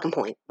 what's the fucking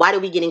point? Why do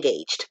we get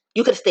engaged?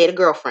 You could have stayed a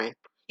girlfriend.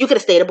 You could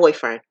have stayed a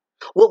boyfriend.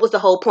 What was the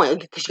whole point?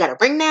 Because you got a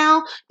ring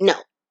now? No.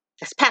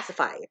 That's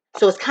pacifier.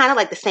 So it's kind of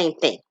like the same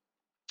thing.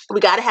 We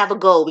got to have a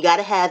goal. We got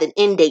to have an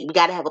end date. We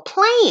got to have a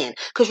plan.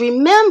 Because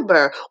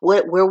remember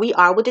where we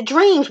are with the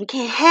dreams. We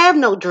can't have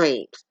no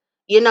dreams,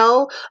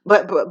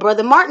 But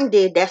Brother Martin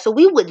did that, so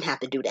we wouldn't have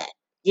to do that.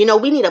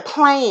 We need a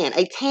plan,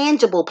 a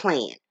tangible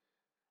plan,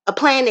 a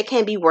plan that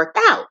can be worked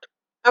out.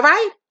 All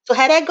right? So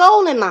have that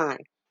goal in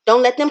mind.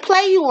 Don't let them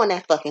play you on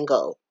that fucking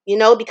goal,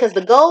 because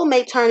the goal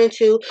may turn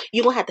into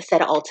you going to have to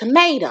set an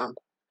ultimatum.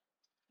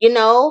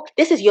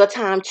 This is your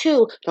time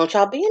too. Don't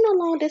y'all be in a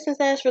long distance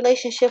ass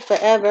relationship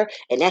forever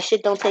and that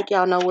shit don't take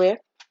y'all nowhere.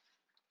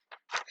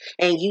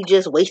 And you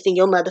just wasting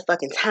your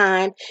motherfucking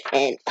time.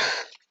 And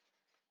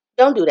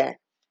don't do that.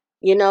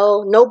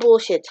 No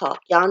bullshit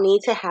talk. Y'all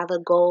need to have a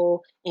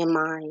goal in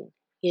mind.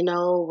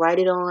 Write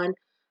it on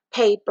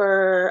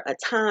paper, a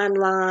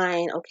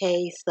timeline.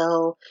 Okay,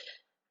 so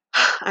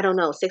I don't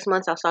know, 6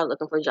 months I'll start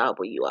looking for a job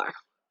where you are.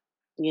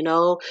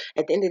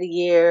 At the end of the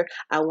year,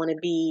 I want to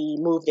be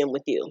moved in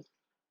with you.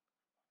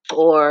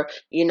 Or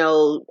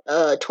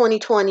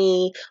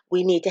 2020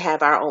 we need to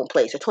have our own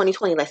place, or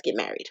 2020 let's get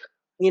married.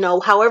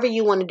 However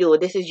you want to do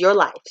it, this is your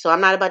life, so I'm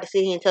not about to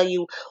sit here and tell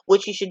you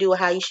what you should do or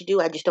how you should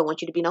do. I just don't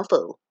want you to be no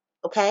fool.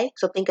 Okay,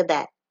 so think of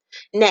that.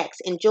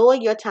 Next, enjoy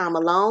your time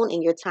alone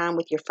and your time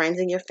with your friends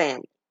and your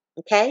family.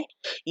 Okay,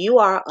 you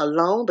are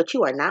alone, but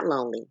you are not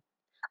lonely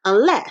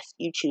unless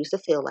you choose to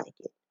feel like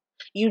it.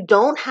 You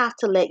don't have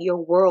to let your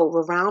world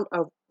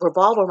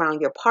revolve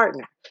around your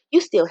partner.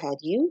 You still have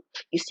you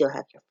still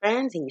have your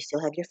friends, and you still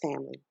have your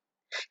family.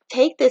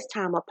 Take this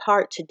time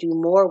apart to do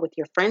more with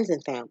your friends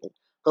and family.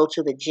 Go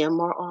to the gym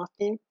more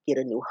often, get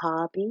a new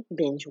hobby,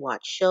 binge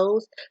watch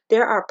shows.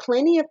 There are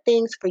plenty of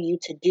things for you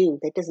to do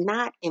that does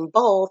not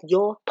involve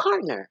your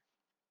partner.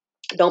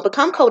 Don't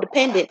become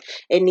codependent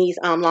in these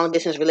long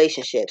distance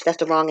relationships. That's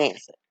the wrong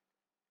answer.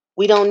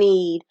 We don't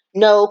need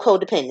no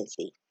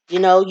codependency.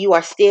 You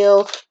are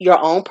still your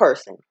own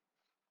person.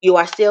 You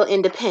are still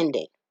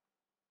independent.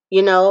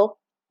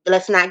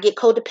 Let's not get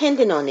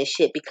codependent on this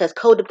shit, because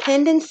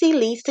codependency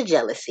leads to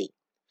jealousy.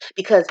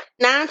 Because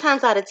 9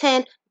 times out of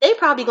 10, they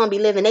probably going to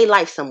be living their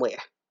life somewhere.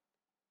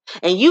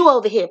 And you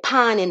over here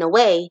pining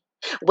away,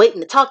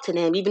 waiting to talk to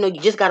them, even though you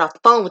just got off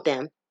the phone with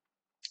them.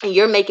 And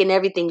you're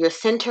you're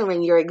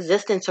centering your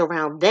existence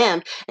around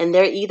them. And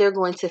they're either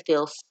going to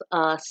feel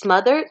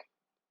smothered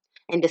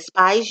and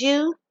despise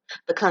you,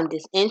 become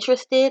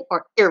disinterested,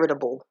 or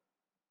irritable.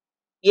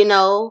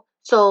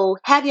 So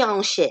have your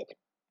own shit.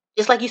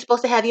 Just like you're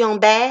supposed to have your own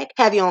bag,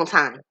 have your own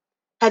time.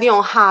 Have your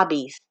own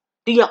hobbies.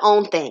 Do your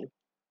own thing.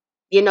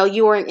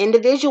 You are an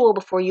individual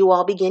before you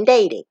all begin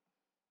dating.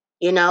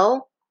 You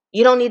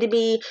don't need to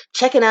be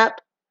checking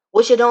up.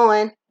 What you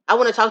doing? I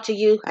want to talk to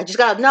you. I just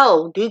got to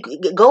know.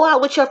 Go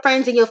out with your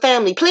friends and your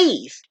family,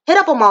 please. Hit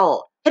up a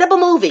mall. Hit up a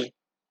movie.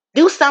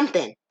 Do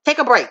something. Take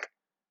a break.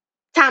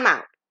 Time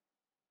out.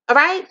 All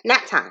right?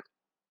 Nap time.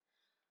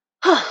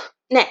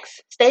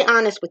 Next, stay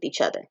honest with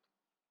each other.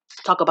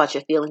 Talk about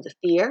your feelings of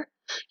fear,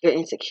 your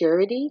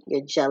insecurity,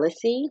 your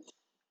jealousy,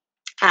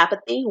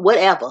 apathy,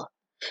 whatever.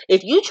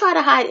 If you try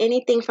to hide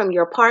anything from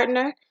your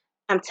partner,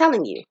 I'm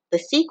telling you, the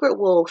secret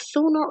will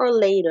sooner or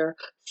later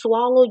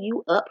swallow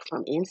you up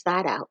from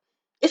inside out.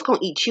 It's going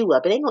to eat you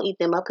up. It ain't going to eat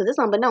them up because it's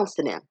unbeknownst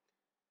to them.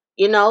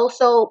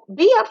 So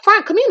be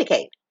upfront,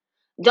 communicate.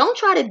 Don't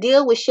try to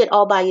deal with shit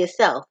all by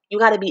yourself. You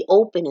got to be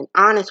open and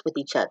honest with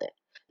each other.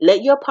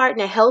 Let your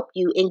partner help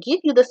you and give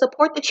you the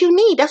support that you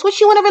need. That's what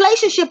you in a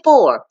relationship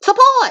for.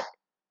 Support.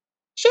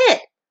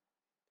 Shit.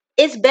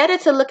 It's better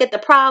to look at the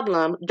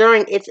problem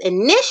during its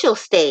initial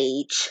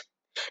stage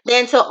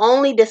than to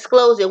only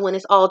disclose it when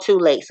it's all too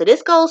late. So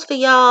this goes for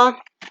y'all,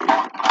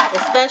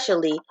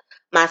 especially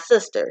my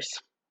sisters.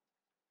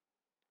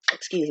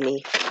 Excuse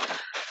me.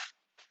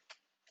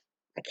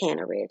 A can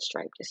of Red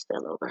Stripe just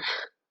fell over.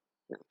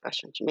 I'm fresh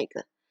from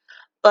Jamaica.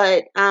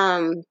 But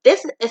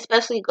this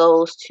especially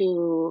goes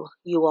to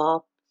you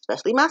all,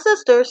 especially my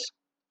sisters,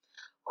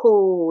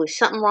 who is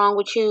something wrong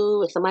with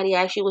you, and somebody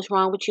asks you what's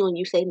wrong with you, and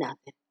you say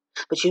nothing,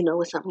 but you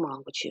know it's something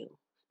wrong with you.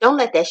 Don't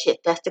let that shit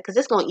fester, because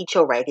it's gonna eat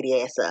your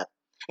raggedy ass up.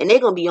 And they're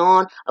gonna be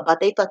on about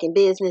their fucking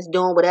business,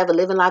 doing whatever,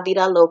 living la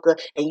vida loca,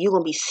 and you're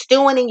gonna be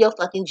stewing in your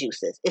fucking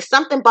juices. If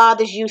something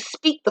bothers you,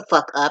 speak the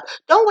fuck up.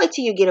 Don't wait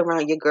till you get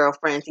around your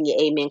girlfriends and your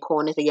amen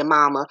corners or your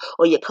mama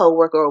or your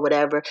coworker or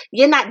whatever.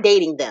 You're not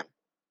dating them.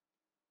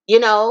 They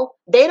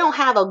don't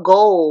have a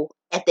goal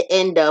at the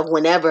end of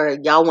whenever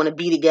y'all want to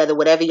be together,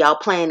 whatever y'all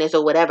plan is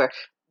or whatever.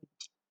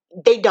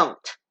 They don't.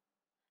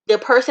 The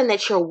person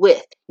that you're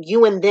with,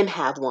 you and them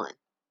have one.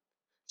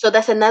 So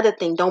that's another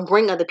thing. Don't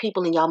bring other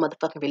people in y'all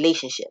motherfucking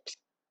relationships.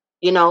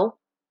 You know?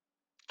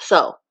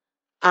 So,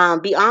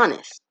 be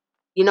honest.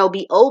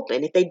 Be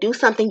open. If they do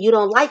something you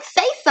don't like,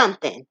 say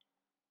something.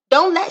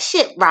 Don't let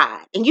shit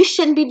ride. And you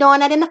shouldn't be doing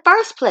that in the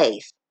first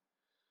place.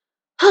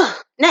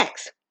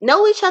 Next,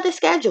 know each other's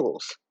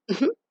schedules.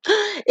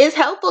 It's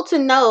helpful to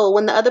know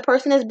when the other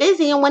person is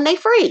busy and when they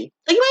free.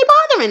 So you ain't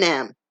bothering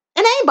them.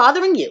 And they ain't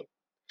bothering you.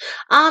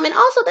 And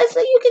also they say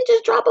you can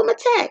just drop them a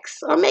text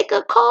or make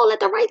a call at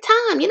the right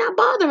time. You're not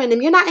bothering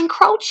them. You're not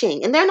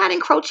encroaching. And they're not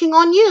encroaching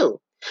on you.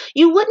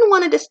 You wouldn't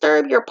want to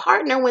disturb your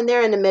partner when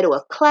they're in the middle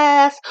of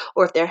class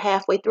or if they're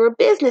halfway through a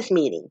business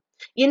meeting.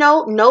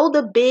 Know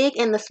the big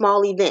and the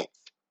small events.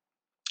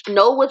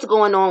 Know what's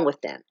going on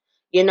with them.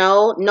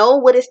 Know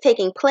what is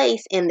taking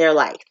place in their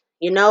life.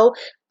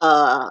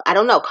 I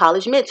don't know,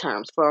 college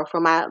midterms for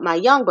my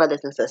young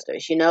brothers and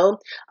sisters,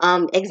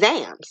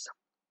 exams,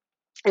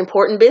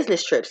 important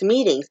business trips,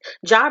 meetings,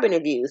 job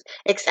interviews,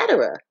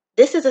 etc.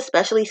 This is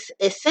especially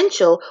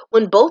essential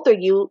when both of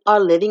you are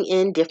living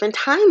in different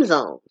time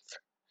zones.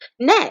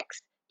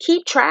 Next,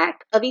 keep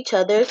track of each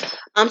other's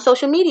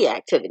social media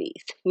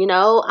activities.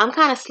 I'm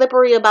kind of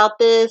slippery about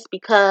this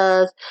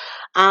because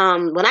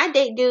when I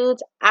date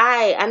dudes,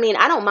 I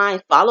don't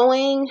mind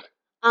following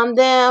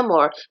them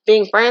or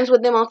being friends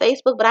with them on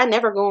Facebook, but I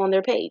never go on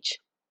their page.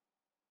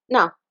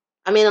 No.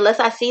 Unless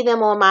I see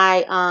them on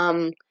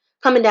my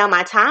coming down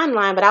my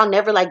timeline, but I'll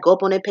never like go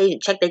up on their page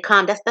and check their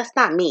comment. That's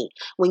not me.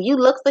 When you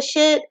look for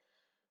shit,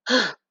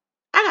 I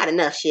got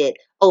enough shit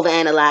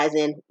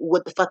overanalyzing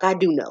what the fuck I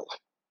do know.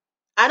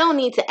 I don't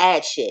need to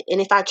add shit.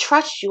 And if I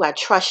trust you, I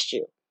trust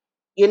you.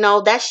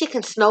 That shit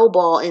can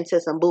snowball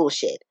into some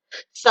bullshit.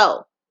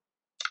 So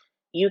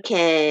you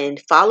can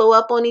follow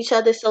up on each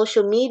other's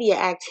social media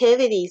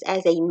activities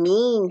as a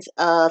means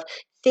of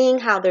seeing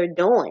how they're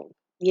doing.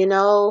 Getting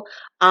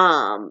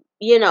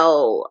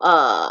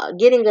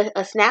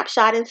a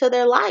snapshot into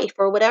their life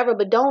or whatever,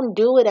 but don't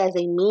do it as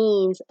a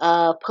means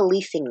of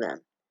policing them.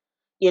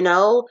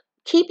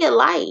 Keep it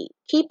light,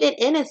 keep it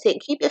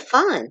innocent, keep it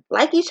fun.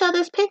 Like each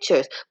other's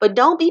pictures, but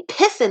don't be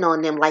pissing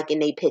on them liking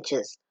their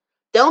pictures.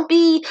 Don't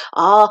be,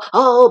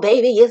 oh,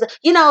 baby,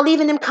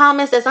 leaving them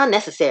comments that's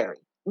unnecessary.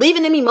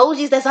 Leaving them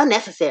emojis that's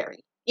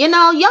unnecessary. Y'all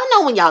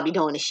know when y'all be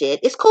doing the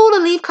shit. It's cool to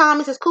leave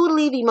comments. It's cool to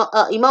leave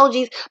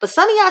emojis. But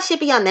some of y'all shit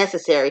be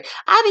unnecessary.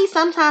 I be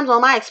sometimes on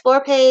my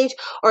explore page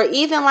or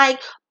even like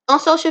on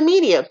social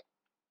media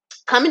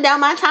coming down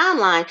my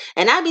timeline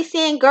and I be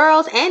seeing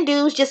girls and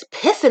dudes just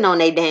pissing on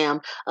their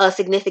damn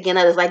significant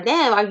others. Like,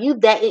 damn, are you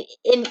that?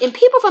 And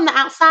people from the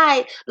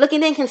outside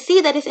looking in can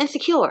see that it's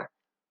insecure.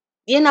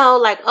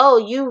 Oh,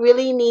 you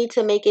really need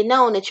to make it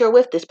known that you're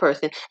with this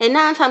person. And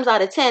 9 times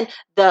out of 10,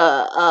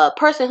 the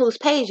person whose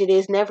page it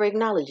is never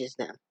acknowledges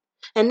them.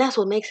 And that's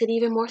what makes it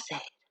even more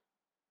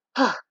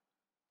sad.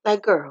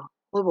 Like, girl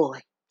or boy,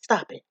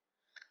 stop it.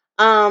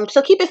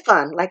 So keep it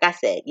fun. Like I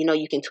said,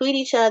 you can tweet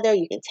each other,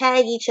 you can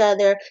tag each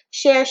other,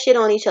 share shit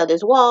on each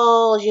other's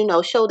walls,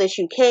 show that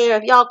you care.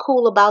 If y'all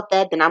cool about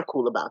that, then I'm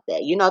cool about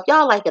that. If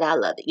y'all like it, I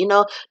love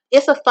it.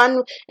 It's a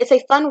fun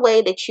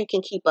way that you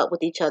can keep up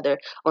with each other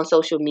on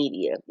social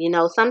media.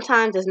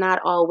 Sometimes it's not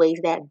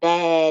always that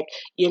bad,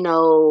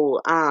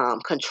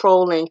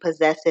 controlling,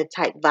 possessive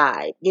type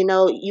vibe.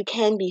 You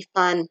can be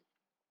fun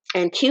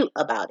and cute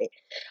about it.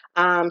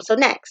 So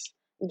next,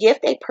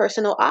 gift a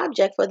personal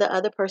object for the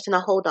other person to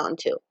hold on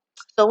to.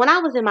 So when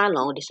I was in my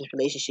long distance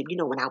relationship,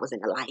 when I was in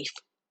a life,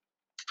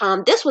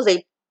 this was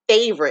a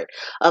favorite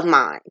of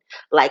mine.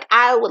 Like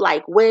I would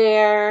like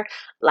wear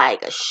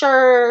like a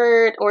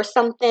shirt or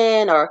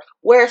something, or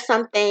wear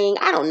something,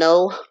 I don't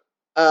know,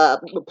 a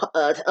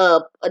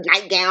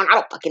nightgown, I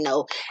don't fucking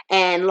know.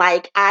 And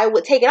like I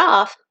would take it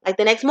off like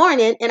the next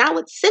morning and I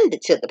would send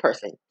it to the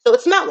person. So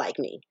it smelled like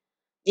me.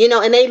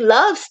 And they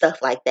love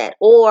stuff like that.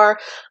 Or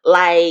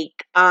like,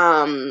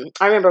 I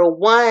remember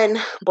one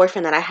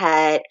boyfriend that I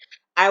had,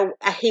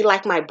 he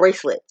liked my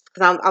bracelets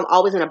because I'm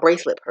always in a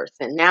bracelet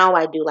person. Now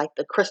I do like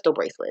the crystal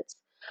bracelets.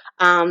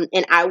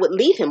 And I would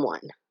leave him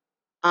one,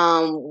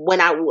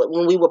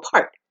 when we would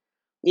part,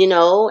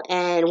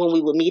 and when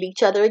we would meet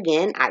each other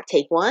again, I'd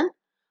take one.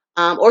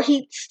 Or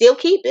he'd still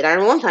keep it. I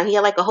remember one time he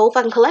had like a whole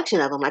fucking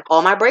collection of them, like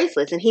all my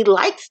bracelets, and he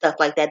liked stuff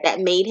like that. That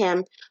made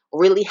him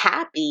really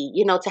happy,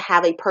 to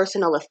have a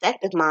personal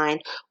effect of mine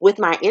with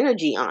my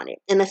energy on it.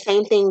 And the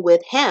same thing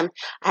with him.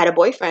 I had a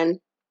boyfriend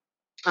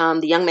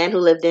the young man who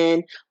lived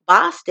in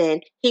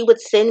Boston, he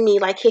would send me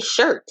like his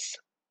shirts.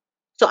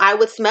 So I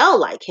would smell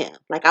like him.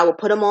 Like I would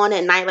put them on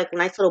at night, like a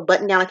nice little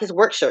button down, like his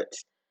work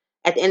shirts.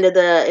 At the end of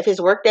if his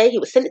work day, he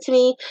would send it to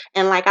me,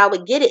 and like I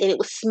would get it and it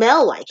would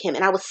smell like him,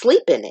 and I would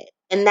sleep in it.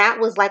 And that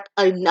was like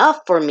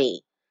enough for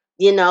me,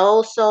 you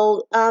know?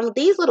 So,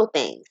 these little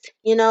things,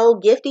 you know,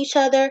 gift each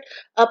other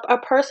a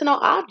personal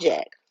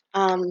object,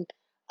 um,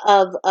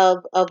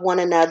 of one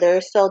another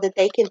so that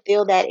they can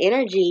feel that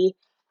energy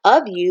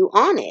of you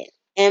on it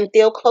and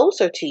feel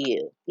closer to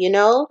you. You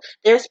know,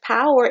 there's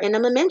power in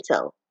a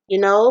memento. You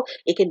know,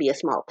 it can be a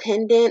small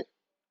pendant.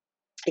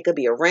 It could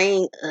be a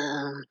ring.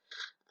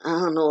 I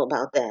don't know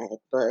about that,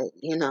 but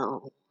you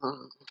know,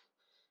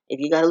 if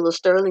you got a little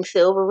sterling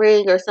silver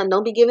ring or something,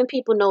 don't be giving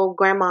people no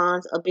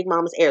grandma's or big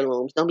mama's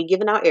heirlooms. Don't be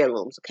giving out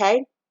heirlooms,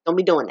 okay? Don't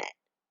be doing that,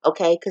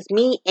 okay? Because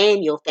me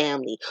and your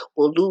family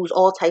will lose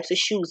all types of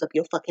shoes up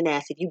your fucking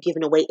ass if you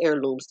giving away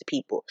heirlooms to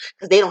people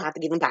because they don't have to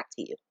give them back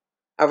to you.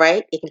 All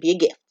right? It can be a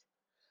gift.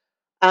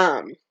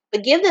 Um,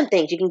 but give them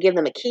things. You can give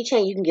them a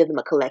keychain. You can give them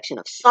a collection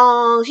of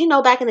songs. You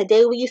know, back in the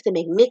day, we used to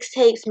make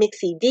mixtapes, mix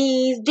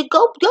CDs.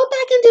 Go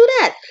back and do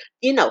that.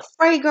 You know,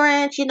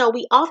 fragrance. You know,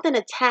 we often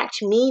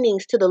attach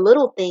meanings to the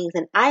little things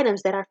and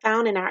items that are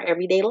found in our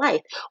everyday life,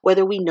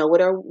 whether we know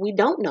it or we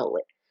don't know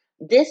it.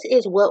 This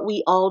is what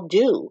we all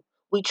do.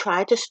 We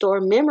try to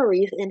store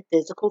memories in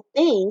physical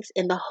things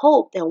in the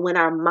hope that when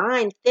our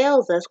mind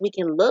fails us, we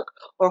can look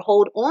or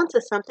hold on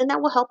to something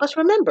that will help us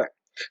remember.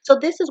 So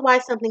this is why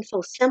something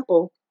so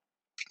simple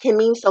can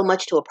mean so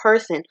much to a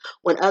person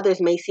when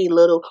others may see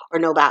little or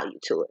no value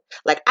to it.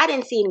 Like I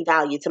didn't see any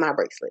value to my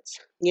bracelets,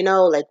 you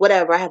know, like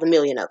whatever. I have a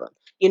million of them,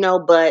 you know,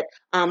 but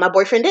my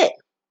boyfriend did.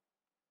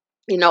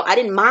 You know, I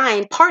didn't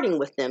mind parting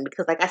with them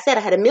because, like I said,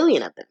 I had a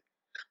million of them.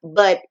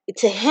 But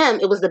to him,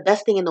 it was the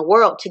best thing in the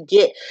world to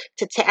get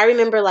I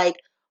remember like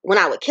when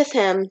I would kiss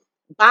him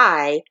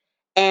bye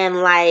and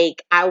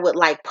like I would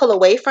like pull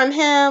away from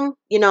him,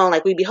 you know,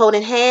 like we'd be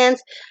holding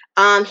hands.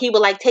 He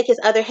would like take his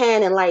other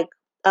hand and like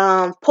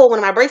pull one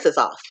of my bracelets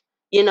off,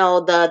 you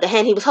know, the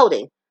hand he was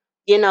holding,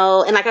 you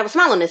know, and like I have a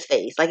smile on his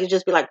face. Like it'd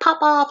just be like pop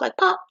off, like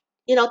pop,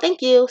 you know,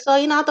 thank you. So,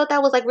 you know, I thought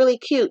that was like really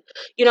cute,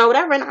 you know,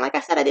 whatever. And like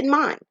I said, I didn't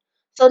mind.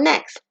 So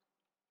next,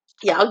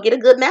 y'all get a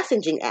good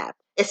messaging app,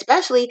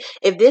 especially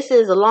if this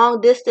is a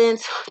long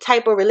distance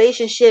type of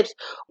relationships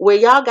where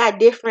y'all got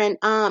different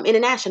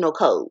international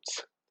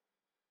codes.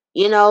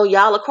 You know,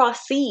 y'all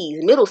across seas,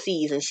 middle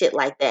seas and shit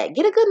like that.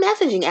 Get a good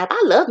messaging app.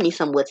 I love me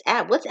some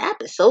WhatsApp.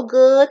 WhatsApp is so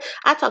good.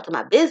 I talk to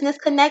my business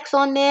connects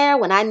on there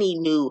when I need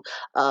new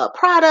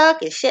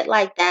product and shit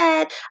like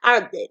that.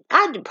 I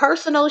do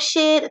personal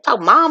shit. I talk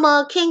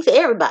mama, king to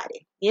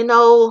everybody. You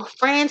know,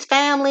 friends,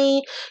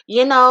 family,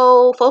 you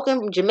know, folk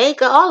in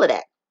Jamaica, all of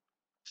that.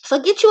 So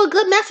get you a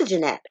good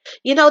messaging app.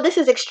 You know, this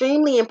is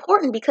extremely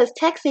important because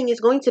texting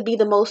is going to be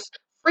the most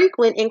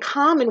frequent and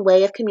common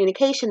way of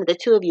communication that the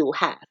two of you will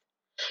have.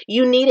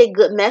 You need a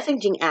good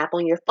messaging app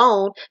on your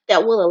phone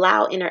that will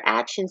allow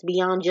interactions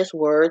beyond just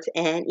words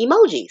and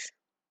emojis.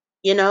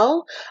 You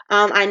know,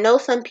 I know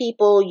some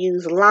people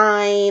use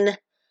Line,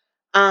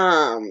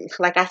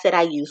 like I said,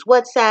 I use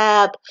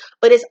WhatsApp,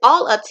 but it's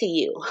all up to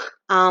you.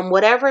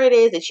 Whatever it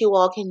is that you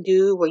all can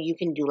do, where you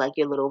can do like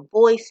your little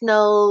voice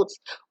notes,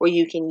 where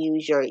you can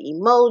use your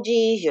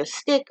emojis, your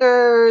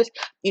stickers,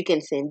 you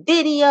can send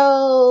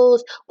videos,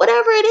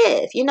 whatever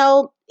it is, you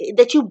know,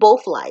 that you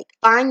both like.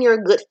 Find your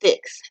good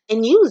fix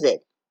and use it.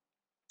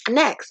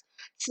 Next,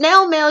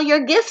 snail mail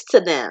your gifts to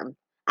them.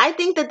 I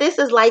think that this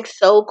is like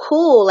so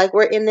cool. Like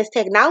we're in this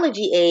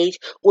technology age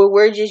where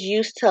we're just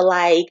used to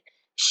like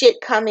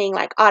shit coming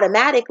like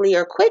automatically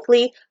or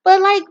quickly,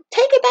 but like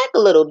take it back a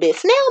little bit.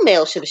 Snail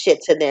mail some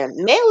shit to them.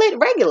 Mail it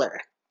regular.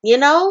 You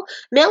know,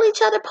 mail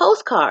each other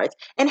postcards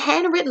and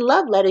handwritten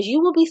love letters. You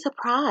will be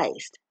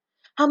surprised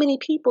how many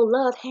people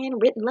love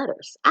handwritten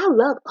letters. I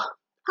love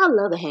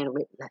a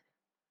handwritten letter.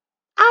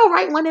 I'll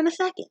write one in a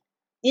second.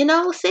 You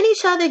know, send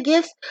each other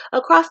gifts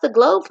across the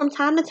globe from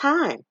time to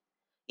time.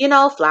 You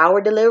know,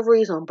 flower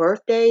deliveries on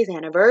birthdays,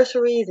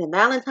 anniversaries, and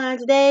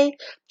Valentine's Day.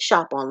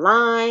 Shop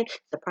online,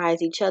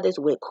 surprise each other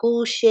with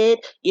cool shit,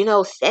 you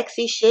know,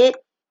 sexy shit.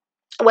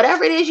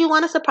 Whatever it is you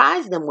want to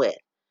surprise them with.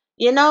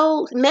 You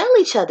know, mail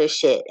each other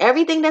shit.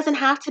 Everything doesn't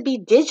have to be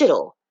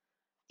digital.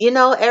 You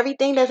know,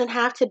 everything doesn't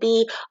have to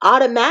be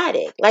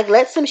automatic. Like,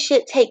 let some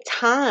shit take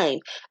time.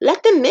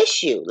 Let them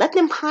miss you. Let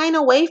them pine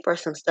away for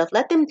some stuff.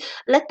 Let them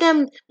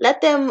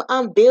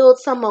build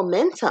some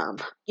momentum,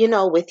 you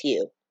know, with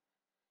you.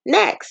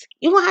 Next,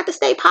 you're gonna have to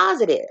stay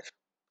positive.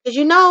 Because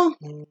you know,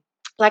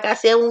 like I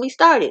said when we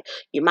started,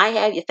 you might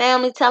have your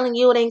family telling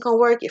you it ain't gonna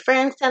work, your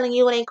friends telling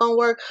you it ain't gonna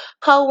work,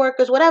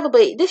 co-workers, whatever,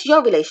 but this is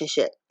your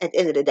relationship at the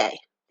end of the day.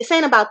 This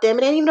ain't about them,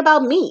 it ain't even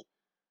about me.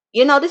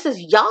 You know, this is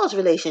y'all's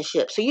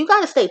relationship. So you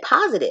got to stay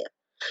positive.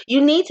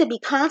 You need to be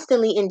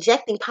constantly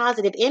injecting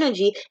positive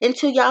energy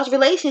into y'all's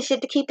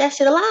relationship to keep that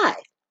shit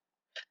alive.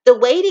 The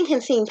waiting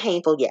can seem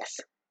painful, yes.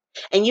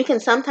 And you can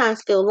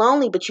sometimes feel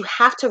lonely, but you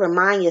have to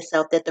remind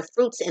yourself that the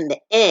fruits in the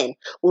end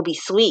will be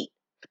sweet.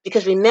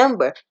 Because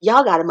remember,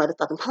 y'all got a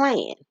motherfucking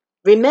plan.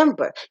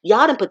 Remember,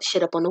 y'all done put the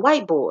shit up on the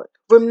whiteboard.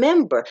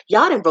 Remember,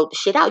 y'all done wrote the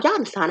shit out. Y'all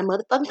done signed a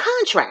motherfucking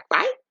contract,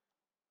 right?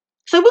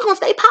 So we're going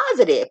to stay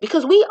positive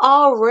because we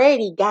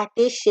already got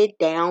this shit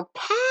down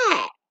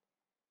pat.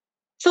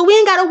 So we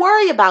ain't got to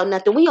worry about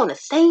nothing. We on the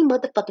same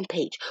motherfucking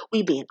page.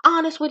 We being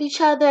honest with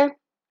each other.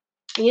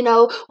 You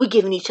know, we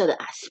giving each other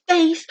our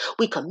space.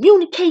 We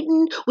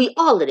communicating. We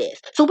all of this.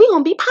 So we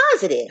going to be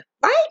positive,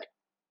 right?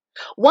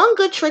 One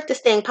good trick to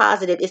staying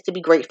positive is to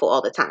be grateful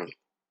all the time.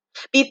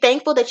 Be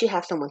thankful that you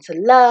have someone to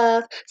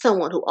love,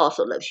 someone who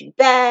also loves you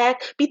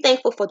back. Be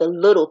thankful for the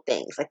little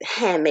things like the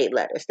handmade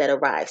letters that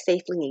arrive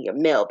safely in your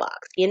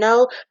mailbox, you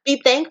know?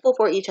 Be thankful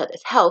for each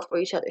other's health, for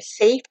each other's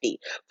safety,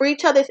 for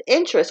each other's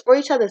interests, for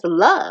each other's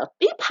love.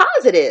 Be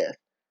positive.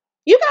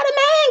 You got a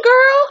man,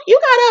 girl. You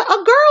got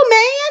a girl,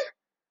 man.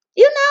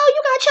 You know,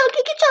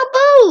 get your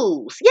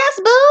booze. Yes,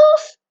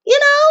 booze. You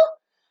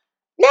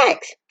know?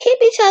 Next, keep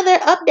each other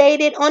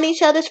updated on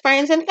each other's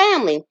friends and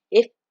family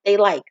if they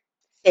like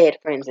said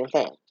friends and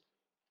family.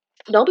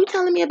 Don't be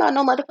telling me about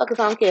no motherfuckers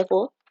I don't care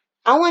for.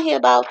 I don't want to hear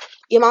about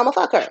your mama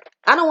fuck her.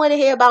 I don't want to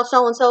hear about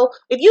so and so.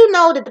 If you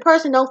know that the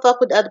person don't fuck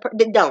with the other person,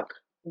 then don't.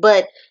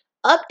 But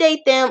update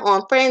them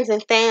on friends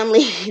and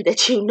family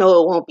that you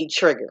know it won't be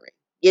triggering.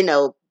 You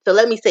know, so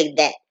let me say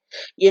that.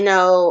 You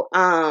know,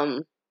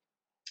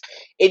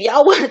 if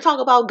y'all want to talk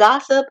about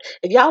gossip,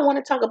 if y'all want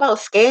to talk about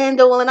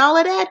scandal and all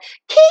of that,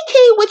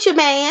 kiki with your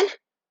man,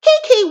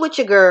 kiki with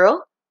your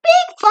girl.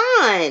 Big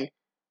fun.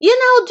 You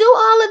know, do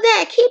all of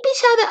that. Keep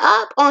each other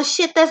up on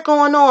shit that's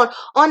going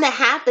on the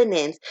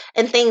happenings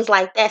and things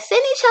like that.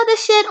 Send each other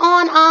shit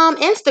on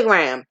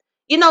Instagram.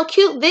 You know,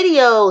 cute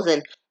videos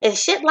and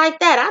shit like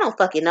that. I don't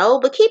fucking know.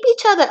 But keep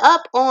each other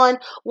up on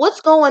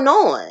what's going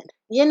on.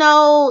 You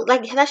know,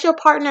 like that's your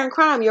partner in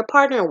crime. Your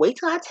partner. Wait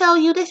till I tell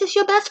you this is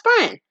your best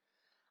friend.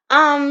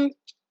 Um,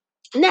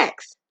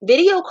 Next,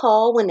 video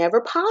call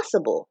whenever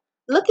possible.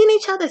 Look in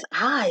each other's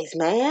eyes,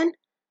 man.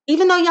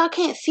 Even though y'all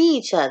can't see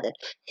each other,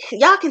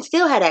 y'all can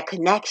still have that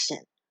connection.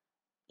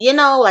 You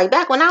know, like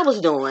back when I was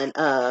doing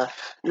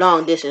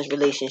long distance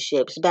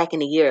relationships back in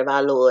the year of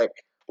our Lord,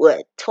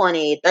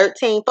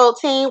 2013,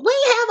 14,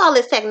 we didn't have all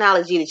this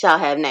technology that y'all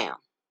have now.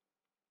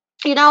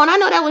 You know, and I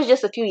know that was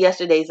just a few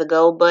yesterdays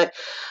ago, but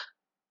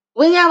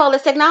we didn't have all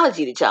this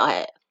technology that y'all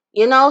have.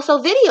 You know, so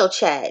video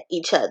chat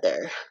each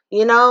other,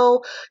 you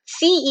know,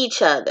 see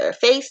each other,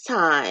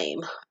 FaceTime,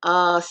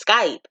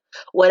 Skype,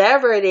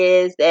 whatever it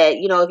is that,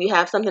 you know, if you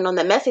have something on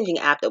the messaging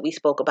app that we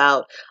spoke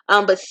about,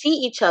 but see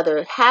each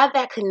other, have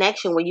that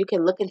connection where you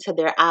can look into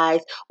their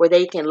eyes, where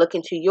they can look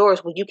into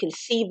yours, where you can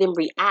see them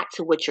react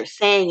to what you're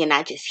saying and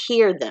not just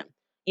hear them.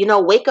 You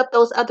know, wake up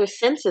those other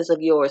senses of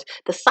yours,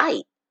 the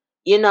sight,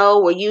 you know,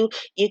 where you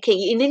can,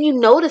 and then you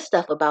notice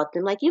stuff about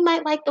them. Like you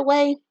might like the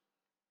way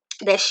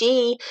that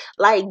she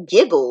like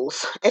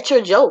giggles at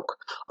your joke,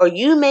 or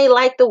you may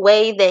like the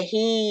way that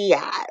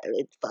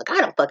I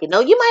don't fucking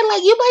know. You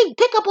might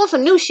pick up on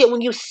some new shit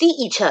when you see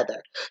each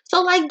other.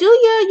 So like do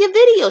your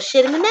video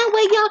shit, and then that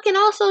way y'all can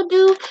also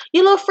do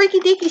your little freaky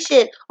deaky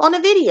shit on the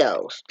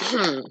videos.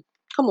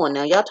 Come on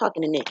now, y'all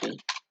talking to Nikki.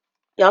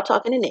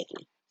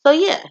 So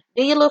yeah,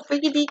 do your little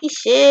freaky deaky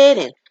shit,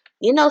 and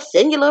you know,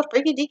 send your little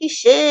freaky deaky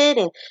shit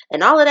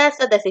and all of that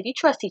stuff. That's if you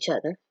trust each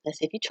other.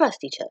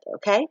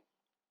 Okay?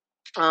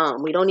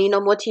 We don't need no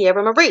more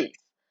Tierra Marie.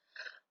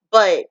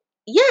 But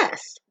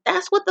yes,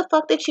 that's what the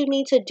fuck that you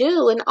need to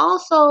do. And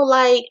also,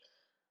 like,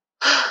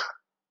 I'm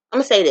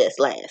gonna say this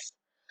last.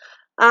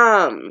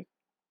 Um,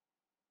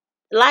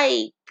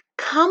 like,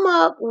 come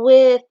up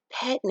with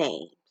pet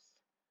names.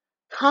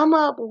 Come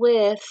up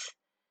with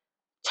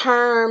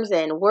terms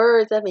and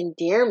words of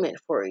endearment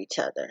for each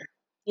other.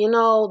 You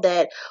know,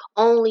 that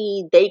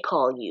only they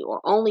call you or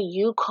only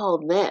you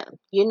call them.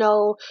 You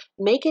know,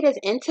 make it as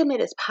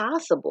intimate as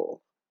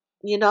possible.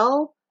 You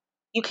know,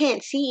 you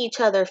can't see each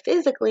other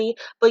physically,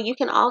 but you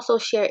can also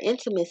share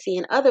intimacy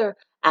in other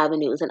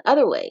avenues and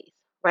other ways,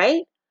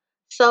 right?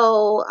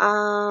 So,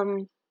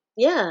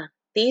 yeah,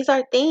 these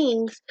are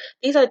tips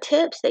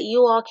that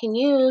you all can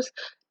use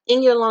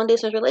in your long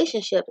distance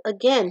relationship.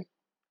 Again,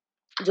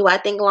 do I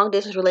think long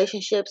distance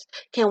relationships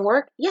can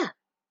work? Yeah.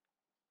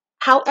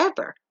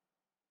 However,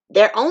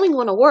 they're only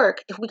going to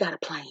work if we got a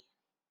plan.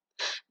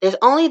 They're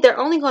only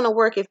going to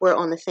work if we're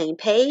on the same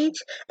page,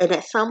 and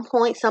at some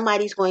point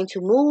somebody's going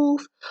to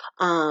move,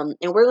 and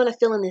we're going to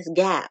fill in this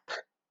gap.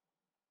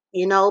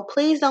 You know,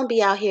 please don't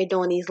be out here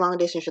doing these long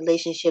distance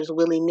relationships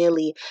willy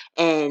nilly,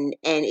 and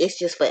it's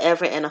just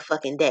forever and a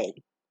fucking day.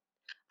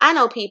 I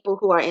know people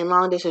who are in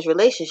long distance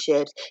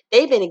relationships.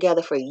 They've been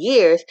together for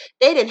years.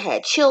 They done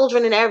had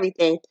children and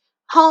everything.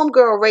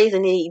 Homegirl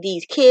raising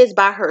these kids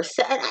by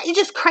herself. It's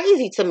just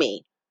crazy to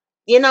me.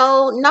 You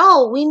know,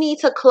 no, we need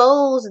to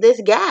close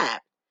this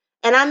gap.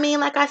 And I mean,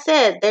 like I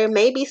said, there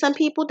may be some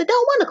people that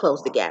don't want to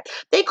close the gap.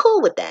 They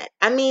cool with that.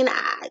 I mean,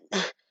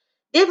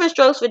 different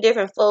strokes for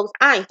different folks.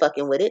 I ain't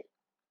fucking with it.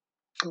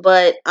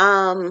 But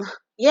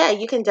yeah,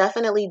 you can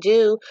definitely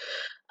do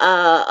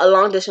a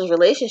long distance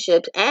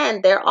relationships,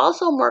 and they're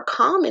also more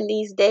common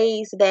these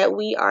days that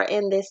we are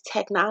in this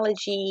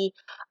technology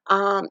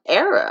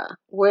era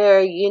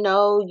where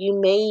you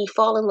may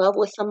fall in love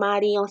with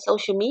somebody on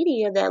social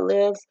media that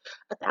lives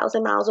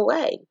 1,000 miles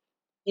away.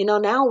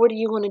 Now what are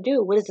you going to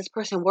do? What is this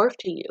person worth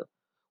to you?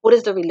 What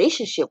is the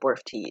relationship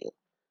worth to you?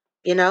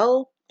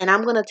 And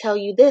I'm going to tell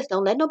you this: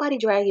 don't let nobody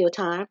drag your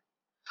time.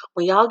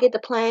 When y'all get to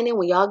planning,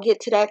 when y'all get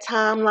to that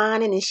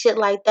timeline and shit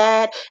like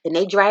that, and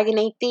they dragging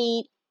their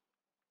feet,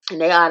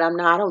 and I don't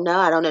know, I don't know,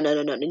 I don't know,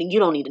 no. You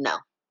don't need to know.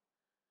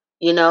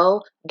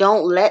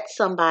 Don't let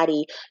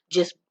somebody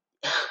just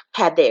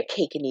have their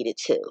cake and eat it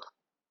too.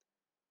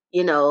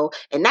 And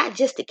not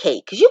just the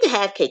cake, because you can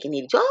have cake and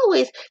eat it. You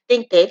always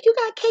think that if you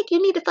got cake, you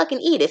need to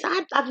fucking eat it.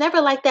 So I've never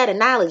liked that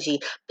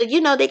analogy. But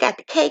they got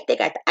the cake, they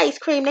got the ice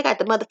cream, they got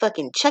the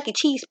motherfucking Chuck E.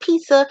 Cheese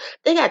pizza,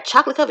 they got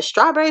chocolate covered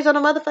strawberries on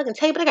the motherfucking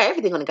table, they got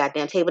everything on the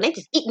goddamn table, and they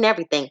just eating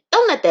everything.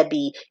 Don't let that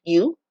be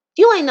you.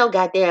 You ain't no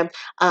goddamn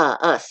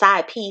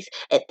side piece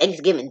at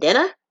Thanksgiving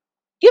dinner.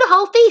 You the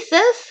whole feast,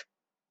 sis.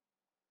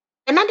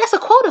 And that's a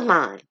quote of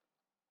mine.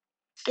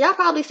 Y'all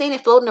probably seen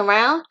it floating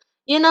around.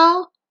 You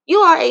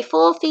are a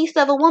full feast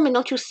of a woman.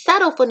 Don't you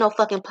settle for no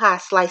fucking pie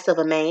slice of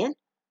a man.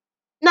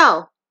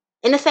 No.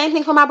 And the same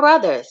thing for my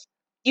brothers.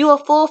 You a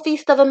full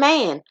feast of a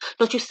man.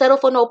 Don't you settle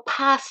for no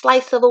pie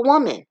slice of a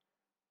woman.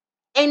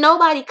 Ain't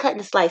nobody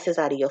cutting slices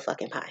out of your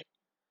fucking pie.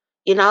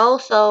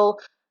 So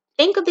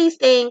think of these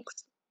things,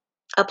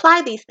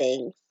 apply these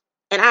things,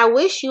 and I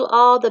wish you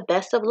all the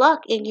best of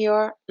luck in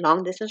your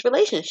long distance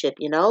relationship.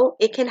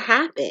 It can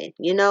happen.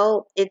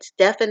 It's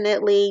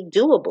definitely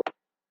doable.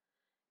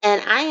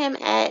 And I am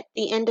at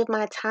the end of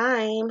my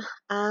time.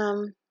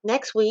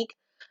 Next week,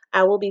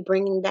 I will be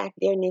bringing back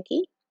Dear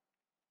Nikki.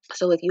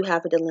 So if you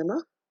have a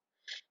dilemma,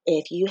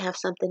 if you have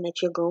something that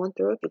you're going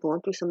through, if you're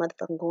going through some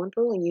motherfucking going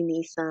through, and you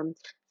need some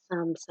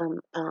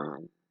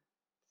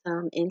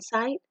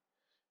insight,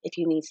 if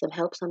you need some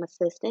help, some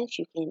assistance,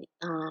 you can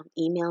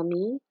email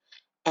me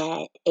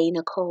at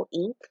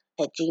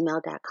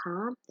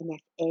anicoleinc@gmail.com, and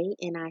that's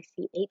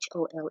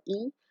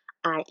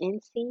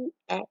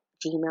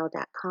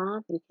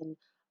ANICHOLEINC@gmail.com. You can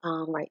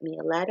write me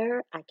a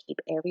letter. I keep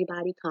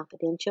everybody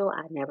confidential.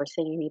 I never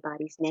say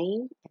anybody's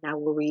name, and I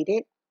will read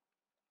it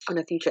on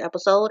a future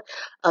episode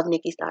of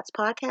Nikki's Thoughts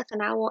Podcast,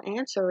 and I will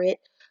answer it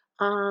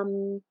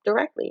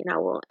directly, and I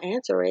will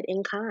answer it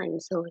in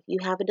kind. So if you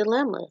have a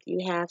dilemma, if you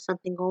have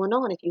something going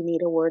on, if you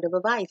need a word of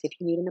advice, if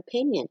you need an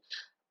opinion,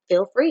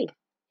 feel free.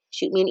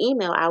 Shoot me an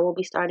email. I will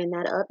be starting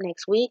that up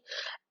next week,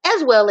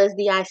 as well as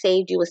the I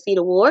Saved You a Seat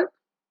Award.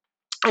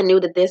 I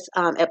knew that this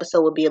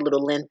episode would be a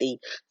little lengthy,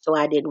 so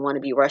I didn't want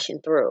to be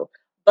rushing through.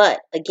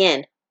 But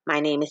again, my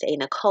name is A.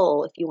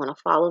 Nicole. If you want to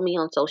follow me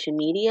on social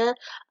media,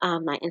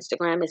 my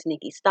Instagram is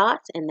Nikki's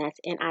Thoughts, and that's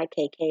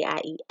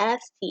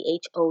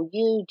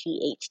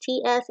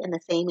NIKKIESTHOUGHTS. And the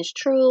same is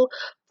true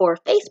for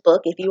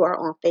Facebook. If you are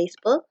on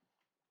Facebook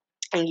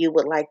and you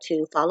would like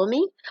to follow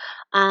me,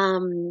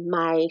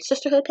 my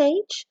sisterhood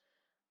page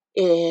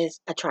is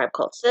A Tribe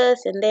Called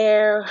Sis, and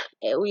there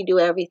we do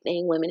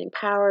everything: women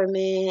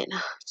empowerment,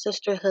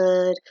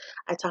 sisterhood.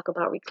 I talk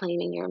about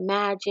reclaiming your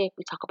magic.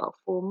 We talk about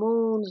full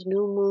moons,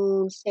 new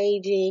moons,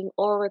 saging,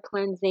 aura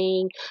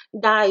cleansing,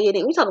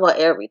 dieting. We talk about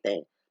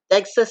everything.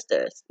 Like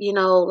sisters,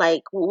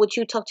 like what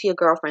you talk to your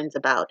girlfriends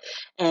about.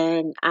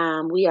 And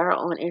we are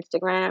on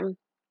Instagram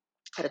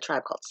at A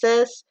Tribe Called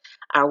Sis.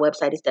 Our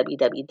website is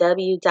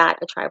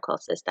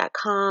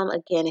www.atribecalledsis.com.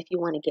 Again, if you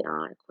want to get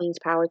on Queen's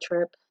Power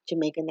Trip,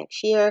 Jamaica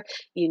next year,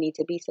 you need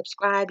to be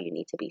subscribed. You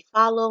need to be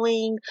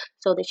following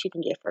so that you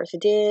can get first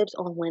dibs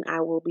on when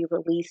I will be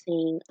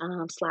releasing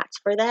slots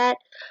for that.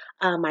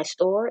 My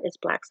store is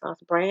Black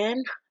Sauce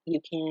Brand. You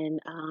can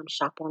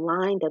shop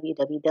online,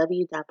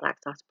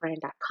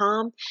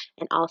 www.blacksaucebrand.com,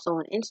 and also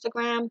on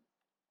Instagram,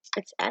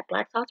 it's at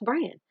Black Sauce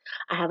Brand.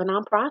 I have a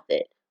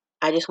nonprofit.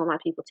 I just want my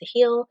people to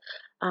heal.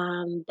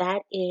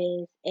 That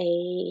is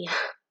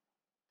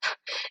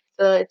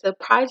it's a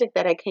project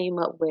that I came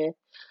up with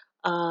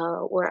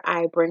where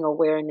I bring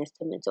awareness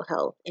to mental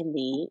health in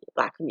the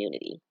Black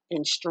community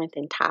and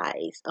strengthen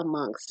ties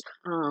amongst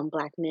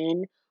Black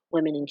men,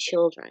 women, and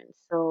children.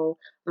 So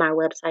my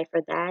website for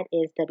that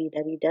is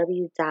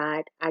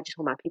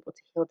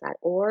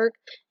www.ijustwantmypeopletoheal.org.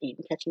 And you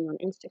can catch me on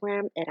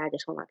Instagram at I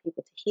Just Want My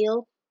People to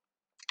Heal.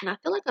 And I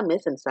feel like I'm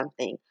missing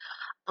something.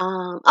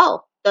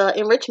 The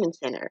Enrichment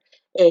Center.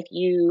 If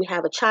you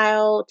have a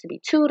child to be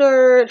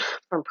tutored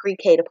from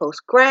pre-K to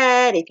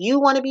post-grad, if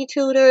you want to be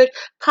tutored,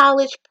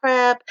 college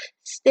prep,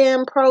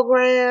 STEM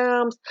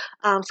programs,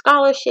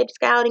 scholarship,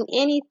 scouting,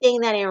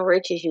 anything that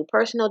enriches you,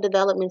 personal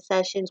development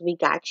sessions, we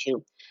got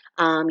you.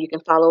 You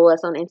can follow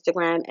us on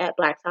Instagram at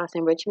Black Sauce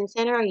Enrichment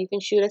Center, or you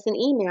can shoot us an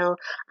email,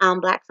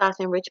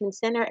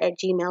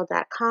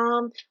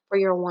 blacksauceenrichmentcenter@gmail.com for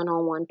your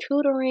one-on-one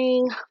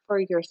tutoring for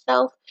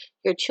yourself,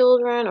 your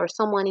children, or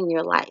someone in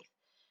your life.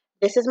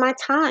 This is my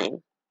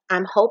time.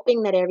 I'm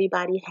hoping that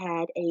everybody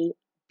had a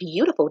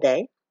beautiful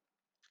day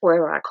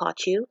wherever I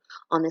caught you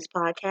on this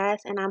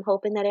podcast, and I'm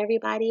hoping that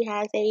everybody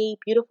has a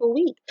beautiful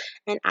week.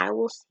 And I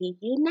will see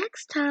you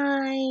next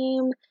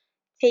time.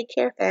 Take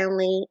care,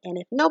 family. And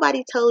if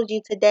nobody told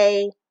you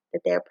today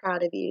that they're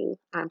proud of you,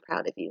 I'm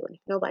proud of you. And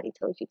if nobody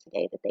told you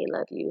today that they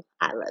love you,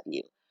 I love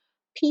you.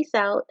 Peace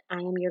out. I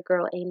am your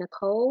girl, A.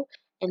 Nicole,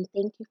 and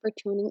thank you for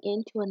tuning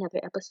in to another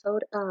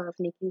episode of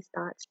Nikki's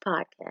Thoughts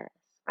Podcast.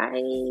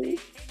 Bye.